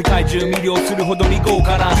で世界中魅了するほどに豪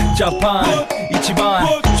華なジャパン一番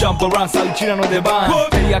ジャンプアランさうちらの出番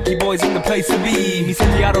テリヤキボーイズ in the place to be 見せ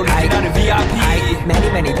てやろうオリジナル VIP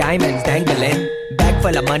Many many diamonds dangling Bag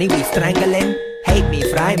full of money we strangling Hate me,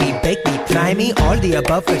 fry me, bake me, try me All the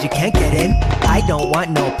above cause you can't get in I don't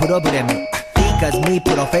want no problem because me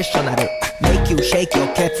professional Make you shake your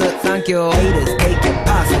cats Thank you haters take it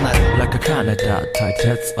personal Like a Canada type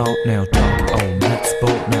Let's all now talk Oh let's go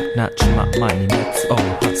なっちま前に Let's all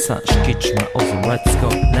発散しきちまおうぜ Let's go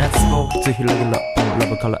Let's go ぜひレギュラーラ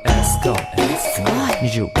ブから Let's go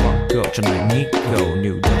 20ワンゴじゃない2ゴ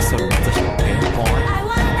入力するぜひピンポイ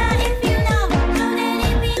ント